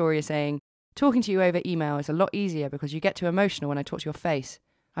emailed Victoria saying, "Talking to you over email is a lot easier because you get too emotional when I talk to your face.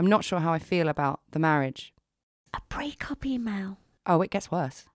 I'm not sure how I feel about the marriage." A breakup email. Oh, it gets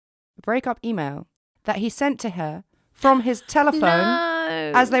worse. A breakup email that he sent to her from his telephone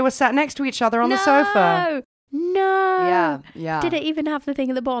as they were sat next to each other on the sofa. No. Yeah. Did it even have the thing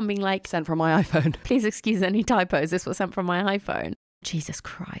at the bottom being like, "Sent from my iPhone. Please excuse any typos. This was sent from my iPhone." Jesus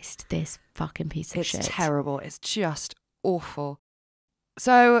Christ, this fucking piece of shit. It's terrible. It's just awful.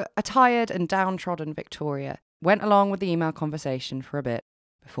 So a tired and downtrodden Victoria went along with the email conversation for a bit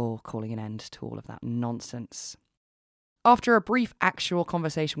before calling an end to all of that nonsense. After a brief actual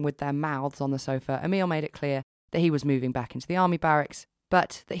conversation with their mouths on the sofa, Emil made it clear that he was moving back into the army barracks,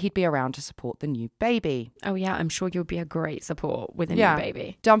 but that he'd be around to support the new baby. Oh yeah, I'm sure you'll be a great support with a new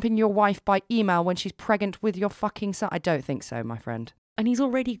baby. Dumping your wife by email when she's pregnant with your fucking son? I don't think so, my friend. And he's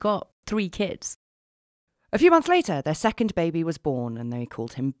already got 3 kids. A few months later, their second baby was born and they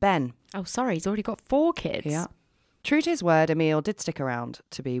called him Ben. Oh, sorry, he's already got 4 kids. Yeah. True to his word, Emil did stick around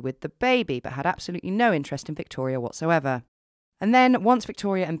to be with the baby, but had absolutely no interest in Victoria whatsoever. And then, once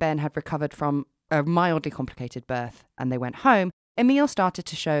Victoria and Ben had recovered from a mildly complicated birth and they went home, Emil started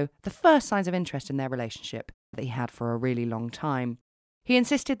to show the first signs of interest in their relationship that he had for a really long time. He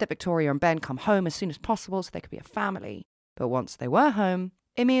insisted that Victoria and Ben come home as soon as possible so they could be a family. But once they were home,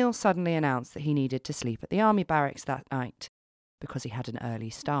 Emil suddenly announced that he needed to sleep at the army barracks that night because he had an early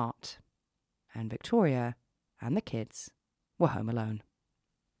start. And Victoria and the kids were home alone.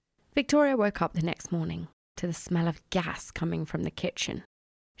 Victoria woke up the next morning to the smell of gas coming from the kitchen.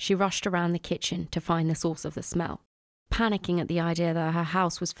 She rushed around the kitchen to find the source of the smell. Panicking at the idea that her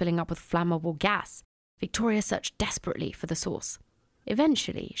house was filling up with flammable gas, Victoria searched desperately for the source.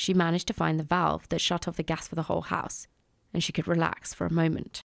 Eventually, she managed to find the valve that shut off the gas for the whole house, and she could relax for a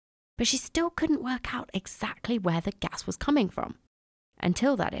moment. But she still couldn't work out exactly where the gas was coming from.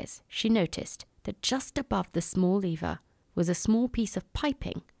 Until, that is, she noticed that just above the small lever was a small piece of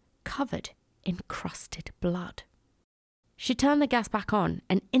piping covered in crusted blood. She turned the gas back on,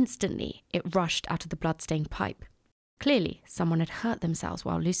 and instantly it rushed out of the blood-stained pipe. Clearly, someone had hurt themselves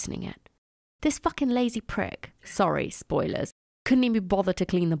while loosening it. This fucking lazy prick, sorry, spoilers, couldn't even bother to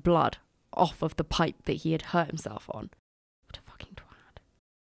clean the blood off of the pipe that he had hurt himself on. What a fucking twat.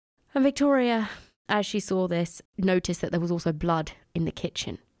 And Victoria, as she saw this, noticed that there was also blood in the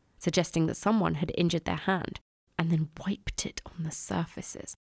kitchen, suggesting that someone had injured their hand and then wiped it on the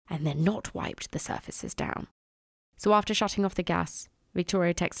surfaces, and then not wiped the surfaces down. So after shutting off the gas,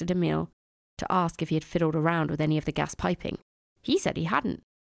 Victoria texted Emil to ask if he had fiddled around with any of the gas piping. He said he hadn't,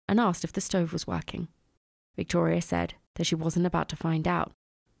 and asked if the stove was working. Victoria said that she wasn't about to find out,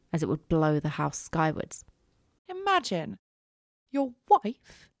 as it would blow the house skywards. Imagine your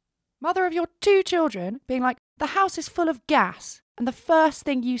wife, mother of your 2 children, being like, the house is full of gas, and the first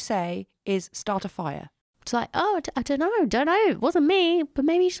thing you say is start a fire. It's like, oh, I don't know. It wasn't me, but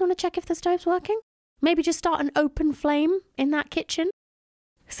maybe you just want to check if the stove's working? Maybe just start an open flame in that kitchen?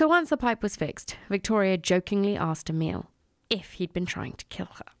 So once the pipe was fixed, Victoria jokingly asked Emil if he'd been trying to kill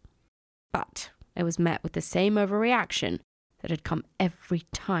her. But it was met with the same overreaction that had come every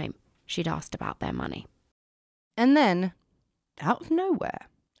time she'd asked about their money. And then, out of nowhere,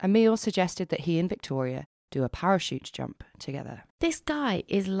 Emil suggested that he and Victoria do a parachute jump together. This guy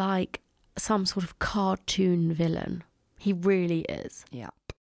is like some sort of cartoon villain. He really is. Yep.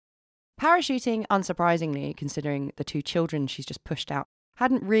 Parachuting, unsurprisingly, considering the 2 children she's just pushed out,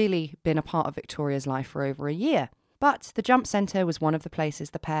 hadn't really been a part of Victoria's life for over a year. But the jump centre was one of the places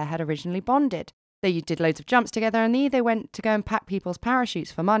the pair had originally bonded. They did loads of jumps together, and they went to go and pack people's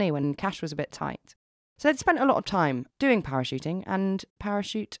parachutes for money when cash was a bit tight. So they'd spent a lot of time doing parachuting and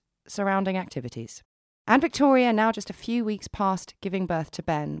parachute surrounding activities. And Victoria, now just a few weeks past giving birth to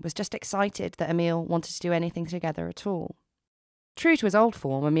Ben, was just excited that Emil wanted to do anything together at all. True to his old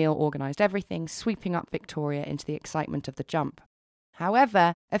form, Emil organised everything, sweeping up Victoria into the excitement of the jump.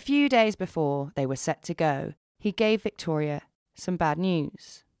 However, a few days before they were set to go, he gave Victoria some bad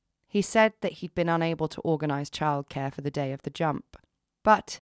news. He said that he'd been unable to organise childcare for the day of the jump.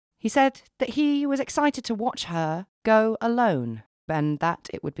 But he said that he was excited to watch her go alone, and that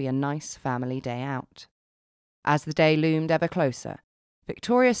it would be a nice family day out. As the day loomed ever closer,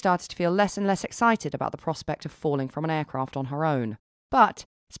 Victoria started to feel less and less excited about the prospect of falling from an aircraft on her own. But,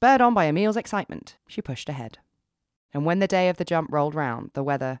 spurred on by Emil's excitement, she pushed ahead. And when the day of the jump rolled round, the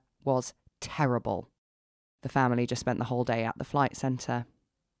weather was terrible. The family just spent the whole day at the flight centre.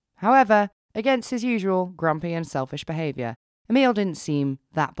 However, against his usual grumpy and selfish behaviour, Emil didn't seem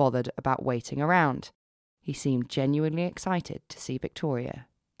that bothered about waiting around. He seemed genuinely excited to see Victoria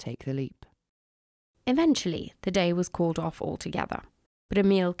take the leap. Eventually, the day was called off altogether, but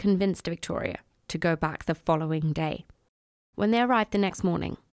Emil convinced Victoria to go back the following day. When they arrived the next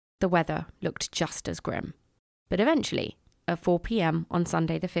morning, the weather looked just as grim. But eventually, at 4 p.m. on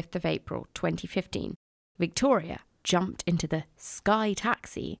Sunday the 5th of April 2015, Victoria jumped into the Sky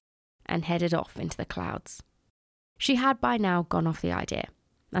Taxi and headed off into the clouds. She had by now gone off the idea,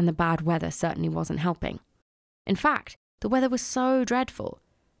 and the bad weather certainly wasn't helping. In fact, the weather was so dreadful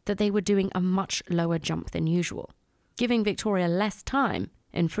that they were doing a much lower jump than usual, giving Victoria less time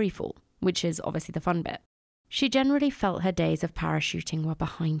in freefall, which is obviously the fun bit. She generally felt her days of parachuting were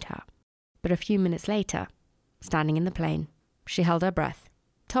behind her. But a few minutes later, standing in the plane, she held her breath,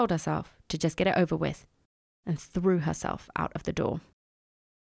 told herself to just get it over with, and threw herself out of the door.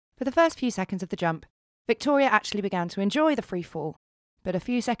 For the first few seconds of the jump, Victoria actually began to enjoy the free fall. But a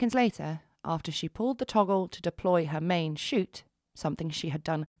few seconds later, after she pulled the toggle to deploy her main chute, something she had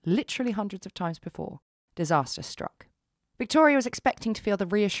done literally hundreds of times before, disaster struck. Victoria was expecting to feel the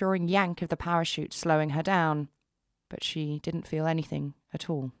reassuring yank of the parachute slowing her down, but she didn't feel anything at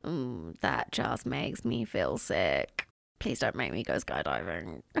all. That just makes me feel sick. Please don't make me go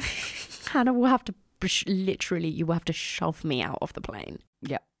skydiving. Hannah will have to, literally, you will have to shove me out of the plane.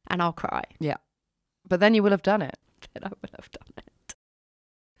 Yeah. And I'll cry. Yeah. But then you will have done it. Then I will have done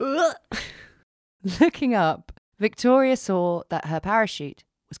it. Looking up, Victoria saw that her parachute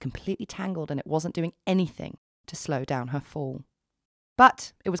was completely tangled and it wasn't doing anything to slow down her fall.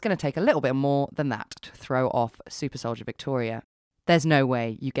 But it was going to take a little bit more than that to throw off Super Soldier Victoria. There's no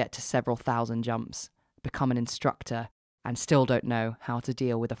way you get to several thousand jumps, become an instructor, and still don't know how to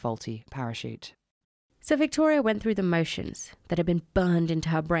deal with a faulty parachute. So Victoria went through the motions that had been burned into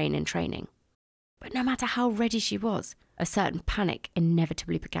her brain in training. But no matter how ready she was, a certain panic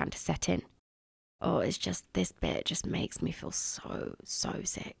inevitably began to set in. Oh, it's just, this bit just makes me feel so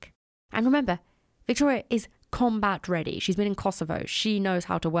sick. And remember, Victoria is combat ready. She's been in Kosovo. She knows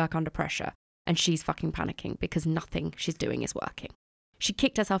how to work under pressure. And she's fucking panicking because nothing she's doing is working. She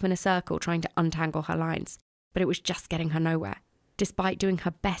kicked herself in a circle trying to untangle her lines, but it was just getting her nowhere. Despite doing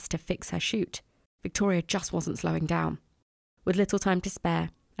her best to fix her chute, Victoria just wasn't slowing down. With little time to spare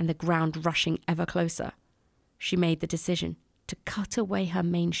and the ground rushing ever closer, she made the decision to cut away her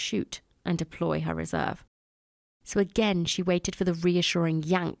main chute and deploy her reserve. So again, she waited for the reassuring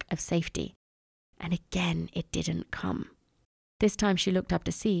yank of safety. And again, it didn't come. This time she looked up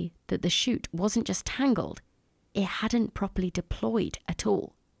to see that the chute wasn't just tangled, it hadn't properly deployed at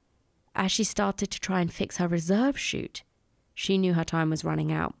all. As she started to try and fix her reserve chute, she knew her time was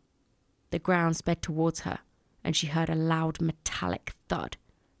running out. The ground sped towards her, and she heard a loud metallic thud,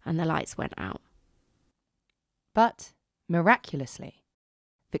 and the lights went out. But, miraculously,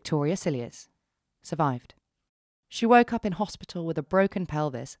 Victoria Cilliers survived. She woke up in hospital with a broken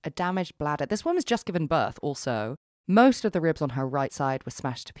pelvis, a damaged bladder. This woman's just given birth also. Most of the ribs on her right side were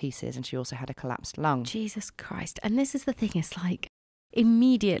smashed to pieces, and she also had a collapsed lung. Jesus Christ. And this is the thing, it's like,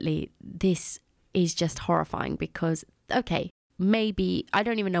 immediately, this is just horrifying because, okay, maybe, I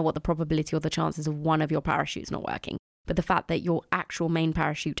don't even know what the probability or the chances of one of your parachutes not working, but the fact that your actual main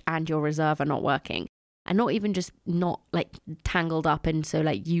parachute and your reserve are not working, and not even just not like tangled up and so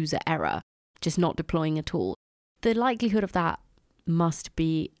like user error, just not deploying at all, the likelihood of that must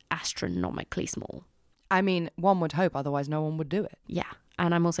be astronomically small. I mean, one would hope, otherwise no one would do it. Yeah,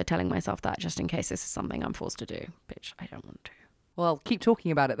 and I'm also telling myself that just in case this is something I'm forced to do, which I don't want to. Well, keep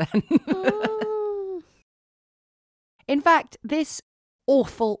talking about it then. In fact, this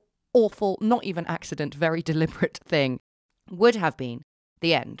awful, not even accident, very deliberate thing would have been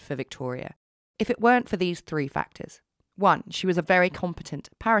the end for Victoria if it weren't for these three factors. One, she was a very competent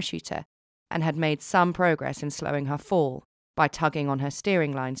parachuter and had made some progress in slowing her fall by tugging on her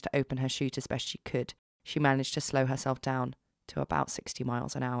steering lines to open her chute as best she could. She managed to slow herself down to about 60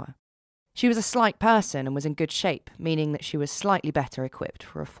 miles an hour. She was a slight person and was in good shape, meaning that she was slightly better equipped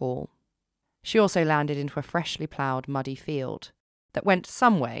for a fall. She also landed into a freshly ploughed muddy field that went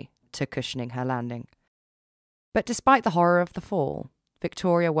some way to cushioning her landing. But despite the horror of the fall,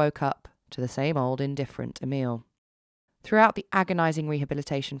 Victoria woke up to the same old indifferent Emile. Throughout the agonising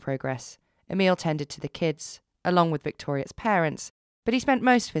rehabilitation progress, Emile tended to the kids, along with Victoria's parents, but he spent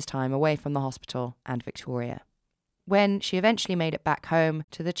most of his time away from the hospital and Victoria. When she eventually made it back home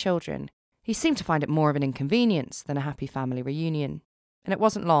to the children, he seemed to find it more of an inconvenience than a happy family reunion, and it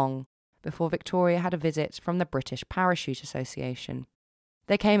wasn't long before Victoria had a visit from the British Parachute Association.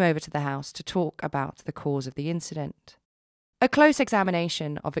 They came over to the house to talk about the cause of the incident. A close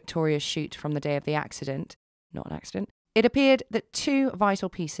examination of Victoria's chute from the day of the accident, not an accident, it appeared that two vital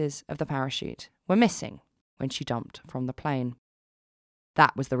pieces of the parachute were missing when she jumped from the plane.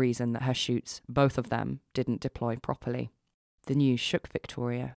 That was the reason that her chutes, both of them, didn't deploy properly. The news shook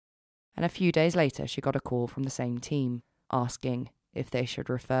Victoria, and a few days later she got a call from the same team, asking if they should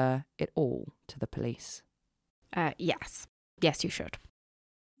refer it all to the police. Yes. Yes, you should.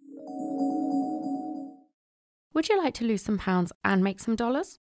 Would you like to lose some pounds and make some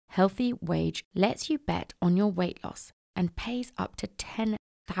dollars? Healthy Wage lets you bet on your weight loss and pays up to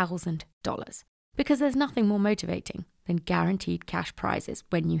 $10,000 because there's nothing more motivating than guaranteed cash prizes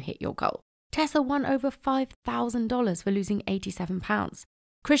when you hit your goal. Tessa won over $5,000 for losing 87 pounds.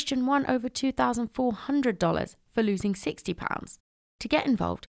 Christian won over $2,400 for losing 60 pounds. To get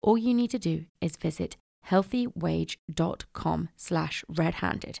involved, all you need to do is visit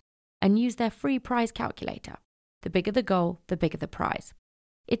healthywage.com/redhanded and use their free prize calculator. The bigger the goal, the bigger the prize.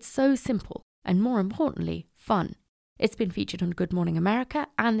 It's so simple and, more importantly, fun. It's been featured on Good Morning America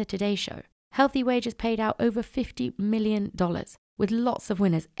and The Today Show. Healthy Wage has paid out over $50 million with lots of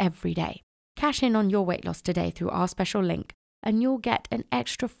winners every day. Cash in on your weight loss today through our special link and you'll get an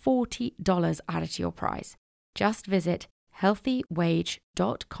extra $40 added to your prize. Just visit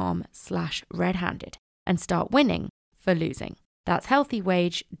healthywage.com/redhanded and start winning for losing. That's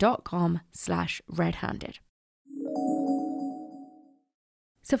healthywage.com/redhanded.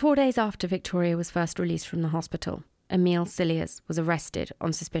 So 4 days after Victoria was first released from the hospital, Emile Cilliers was arrested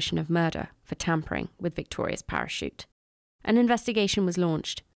on suspicion of murder for tampering with Victoria's parachute. An investigation was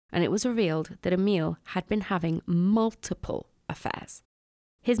launched, and it was revealed that Emile had been having multiple affairs.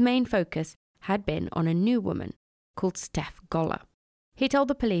 His main focus had been on a new woman called Steph Goller. He told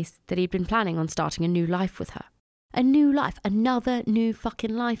the police that he'd been planning on starting a new life with her. A new life. Another new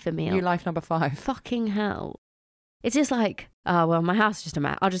fucking life, Emil. New life number 5. Fucking hell. It's just like, oh, well, my house is just a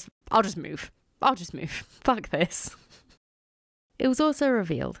mess. I'll just move. I'll just move. Fuck this. It was also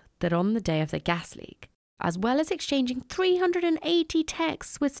revealed that on the day of the gas leak, as well as exchanging 380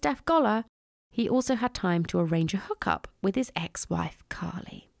 texts with Steph Goller, he also had time to arrange a hookup with his ex-wife,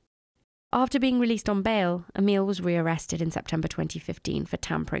 Carly. After being released on bail, Emil was rearrested in September 2015 for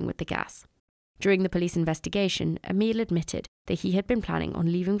tampering with the gas. During the police investigation, Emil admitted that he had been planning on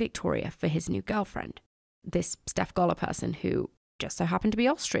leaving Victoria for his new girlfriend, this Steph Goller person who just so happened to be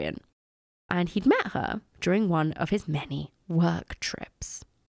Austrian. And he'd met her during one of his many work trips.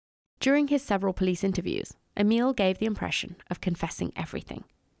 During his several police interviews, Emil gave the impression of confessing everything.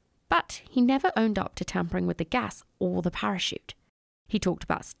 But he never owned up to tampering with the gas or the parachute. He talked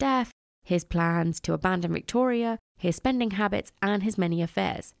about Steph, his plans to abandon Victoria, his spending habits, and his many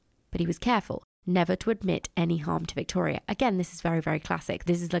affairs. But he was careful never to admit any harm to Victoria. Again, this is very, very classic.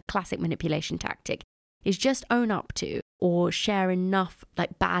 This is a classic manipulation tactic. Is just own up to or share enough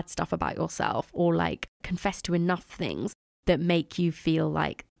like bad stuff about yourself or like confess to enough things that make you feel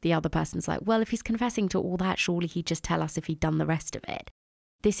like the other person's like, well, if he's confessing to all that, surely he'd just tell us if he'd done the rest of it.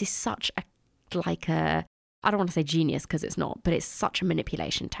 This is such a, I don't want to say genius because it's not, but it's such a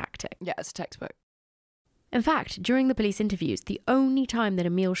manipulation tactic. Yeah, it's a textbook. In fact, during the police interviews, the only time that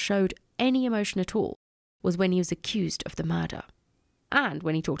Emil showed any emotion at all was when he was accused of the murder. And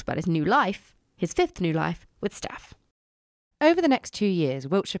when he talked about his new life, his 5th new life with Steph. Over the next 2 years,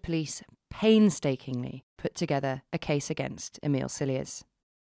 Wiltshire police painstakingly put together a case against Emil Cilliers.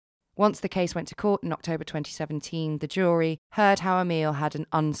 Once the case went to court in October 2017, the jury heard how Emil had an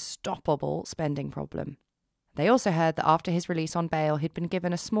unstoppable spending problem. They also heard that after his release on bail, he'd been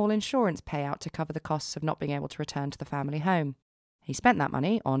given a small insurance payout to cover the costs of not being able to return to the family home. He spent that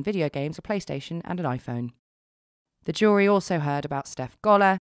money on video games, a PlayStation and an iPhone. The jury also heard about Steph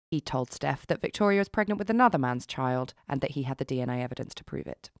Goller. He told Steph that Victoria was pregnant with another man's child and that he had the DNA evidence to prove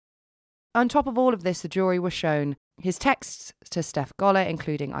it. On top of all of this, the jury was shown his texts to Steph Goller,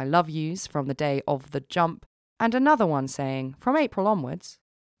 including I love yous from the day of the jump, and another one saying, from April onwards,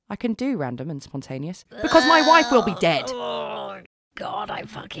 I can do random and spontaneous because my wife will be dead. Oh, God, I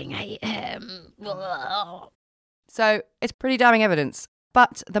fucking hate him. So it's pretty damning evidence.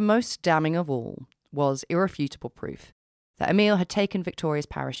 But the most damning of all was irrefutable proof that Emil had taken Victoria's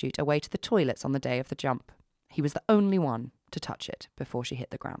parachute away to the toilets on the day of the jump. He was the only one to touch it before she hit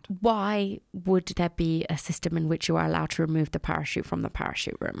the ground. Why would there be a system in which you are allowed to remove the parachute from the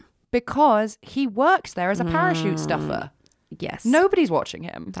parachute room? Because he works there as a parachute stuffer. Yes. Nobody's watching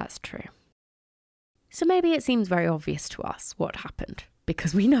him. That's true. So maybe it seems very obvious to us what happened,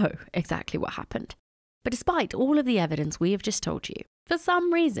 because we know exactly what happened. But despite all of the evidence we have just told you, for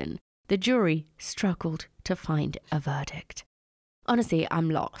some reason, the jury struggled to find a verdict. Honestly, I'm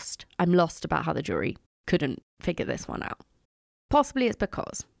lost. I'm lost about how the jury couldn't figure this one out. Possibly it's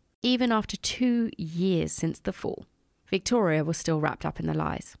because, even after 2 years since the fall, Victoria was still wrapped up in the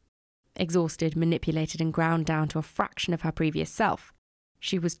lies. Exhausted, manipulated and ground down to a fraction of her previous self,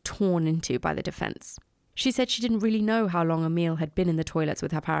 she was torn into by the defence. She said she didn't really know how long Emil had been in the toilets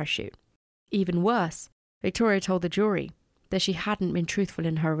with her parachute. Even worse, Victoria told the jury that she hadn't been truthful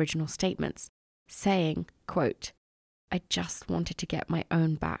in her original statements, saying, quote, I just wanted to get my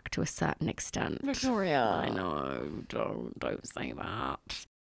own back to a certain extent. Victoria. I know, don't say that.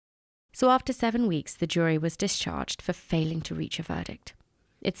 So after 7 weeks, the jury was discharged for failing to reach a verdict.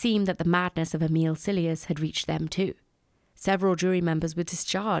 It seemed that the madness of Emil Cilliers had reached them too. Several jury members were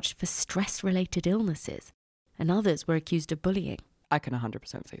discharged for stress-related illnesses, and others were accused of bullying. I can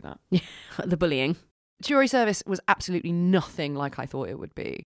 100% see that. The bullying. Jury service was absolutely nothing like I thought it would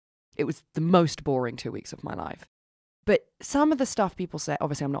be. It was the most boring 2 weeks of my life. But some of the stuff people say,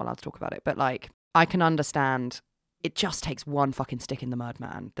 obviously I'm not allowed to talk about it, but like, I can understand it just takes one fucking stick in the mud,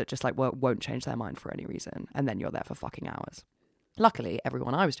 man, that just like won't change their mind for any reason. And then you're there for fucking hours. Luckily,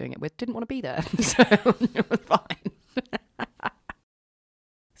 everyone I was doing it with didn't want to be there, so it was fine.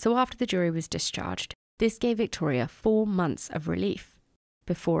 So after the jury was discharged, this gave Victoria 4 months of relief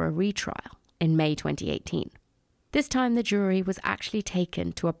before a retrial in May 2018. This time the jury was actually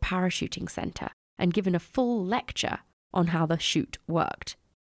taken to a parachuting centre and given a full lecture on how the chute worked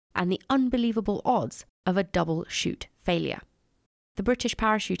and the unbelievable odds of a double chute failure. The British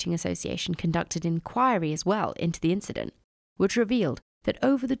Parachuting Association conducted an inquiry as well into the incident, which revealed that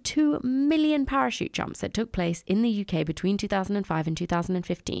over the 2 million parachute jumps that took place in the UK between 2005 and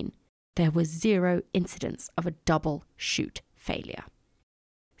 2015, there was 0 incidents of a double chute failure.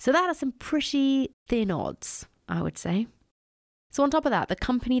 So that are some pretty thin odds, I would say. So on top of that, the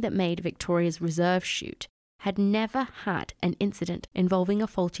company that made Victoria's reserve chute had never had an incident involving a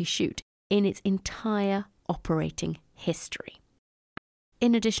faulty chute in its entire operating history.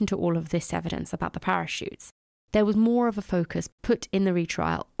 In addition to all of this evidence about the parachutes, there was more of a focus put in the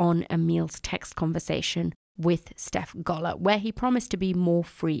retrial on Emil's text conversation with Steph Goller, where he promised to be more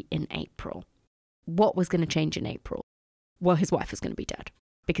free in April. What was going to change in April? Well, his wife was going to be dead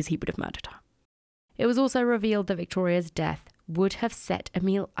because he would have murdered her. It was also revealed that Victoria's death would have set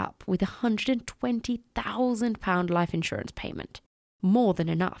Emil up with a £120,000 life insurance payment, more than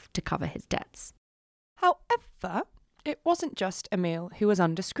enough to cover his debts. However, it wasn't just Emil who was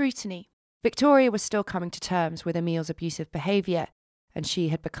under scrutiny. Victoria was still coming to terms with Emil's abusive behaviour, and she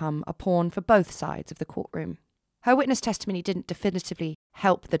had become a pawn for both sides of the courtroom. Her witness testimony didn't definitively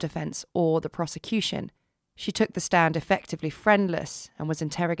help the defence or the prosecution. She took the stand effectively friendless and was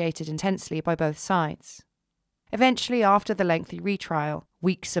interrogated intensely by both sides. Eventually, after the lengthy retrial,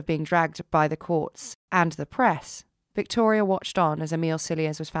 weeks of being dragged by the courts and the press, Victoria watched on as Emil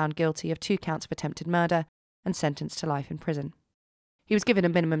Cilliers was found guilty of 2 counts of attempted murder and sentenced to life in prison. He was given a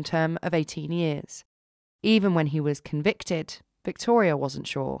minimum term of 18 years. Even when he was convicted, Victoria wasn't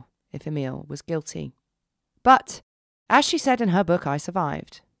sure if Emil was guilty. But, as she said in her book I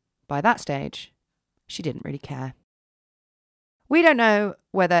Survived, by that stage, she didn't really care. We don't know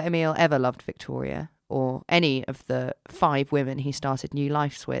whether Emil ever loved Victoria or any of the 5 women he started new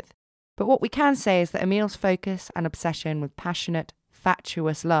lives with, but what we can say is that Emil's focus and obsession with passionate,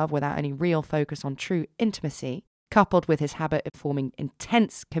 fatuous love without any real focus on true intimacy, coupled with his habit of forming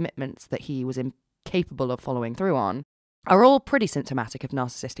intense commitments that he was incapable of following through on, are all pretty symptomatic of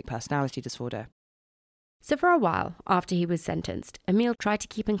narcissistic personality disorder. So for a while, after he was sentenced, Emil tried to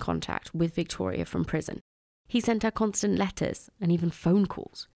keep in contact with Victoria from prison. He sent her constant letters and even phone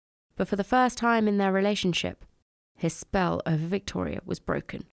calls. But for the first time in their relationship, his spell over Victoria was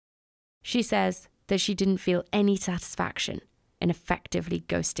broken. She says that she didn't feel any satisfaction in effectively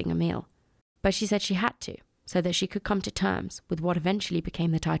ghosting Emil, but she said she had to, so that she could come to terms with what eventually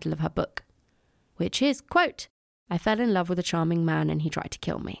became the title of her book, which is, quote, "I fell in love with a charming man and he tried to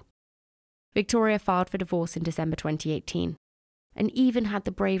kill me." Victoria filed for divorce in December 2018 and even had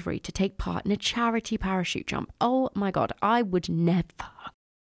the bravery to take part in a charity parachute jump. Oh my God, I would never,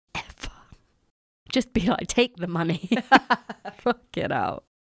 ever just be like, take the money. Fuck it out.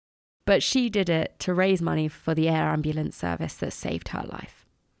 But she did it to raise money for the air ambulance service that saved her life.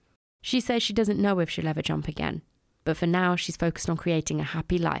 She says she doesn't know if she'll ever jump again, but for now she's focused on creating a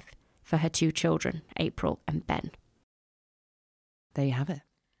happy life for her 2 children, April and Ben. There you have it.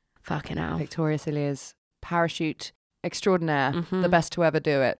 Fucking hell. Victoria Cilliers, parachute extraordinaire, the best to ever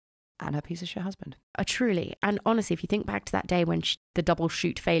do it, and her piece of shit husband. Truly. And honestly, if you think back to that day when the double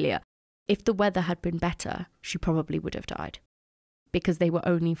chute failure, if the weather had been better, she probably would have died. Because they were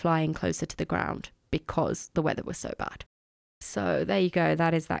only flying closer to the ground because the weather was so bad. So there you go.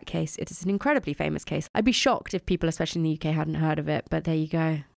 That is that case. It is an incredibly famous case. I'd be shocked if people, especially in the UK, hadn't heard of it, but there you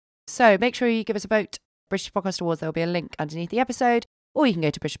go. So make sure you give us a vote. British Podcast Awards, there'll be a link underneath the episode, or you can go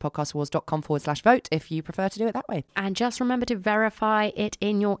to britishpodcastawards.com/vote if you prefer to do it that way. And just remember to verify it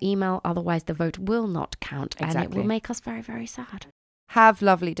in your email, otherwise the vote will not count. Exactly. And it will make us very, very sad. Have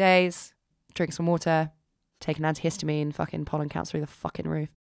lovely days. Drink some water. Take an antihistamine. Fucking pollen counts through the fucking roof.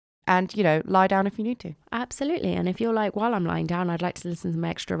 And, lie down if you need to. Absolutely. And if you're like, while I'm lying down, I'd like to listen to some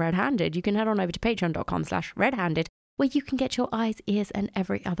extra Red-Handed, you can head on over to patreon.com/redhanded, where you can get your eyes, ears, and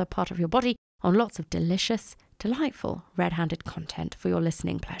every other part of your body on lots of delicious, delightful Red-Handed content for your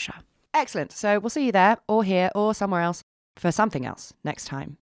listening pleasure. Excellent. So we'll see you there, or here, or somewhere else, for something else next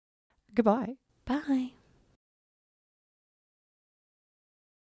time. Goodbye. Bye.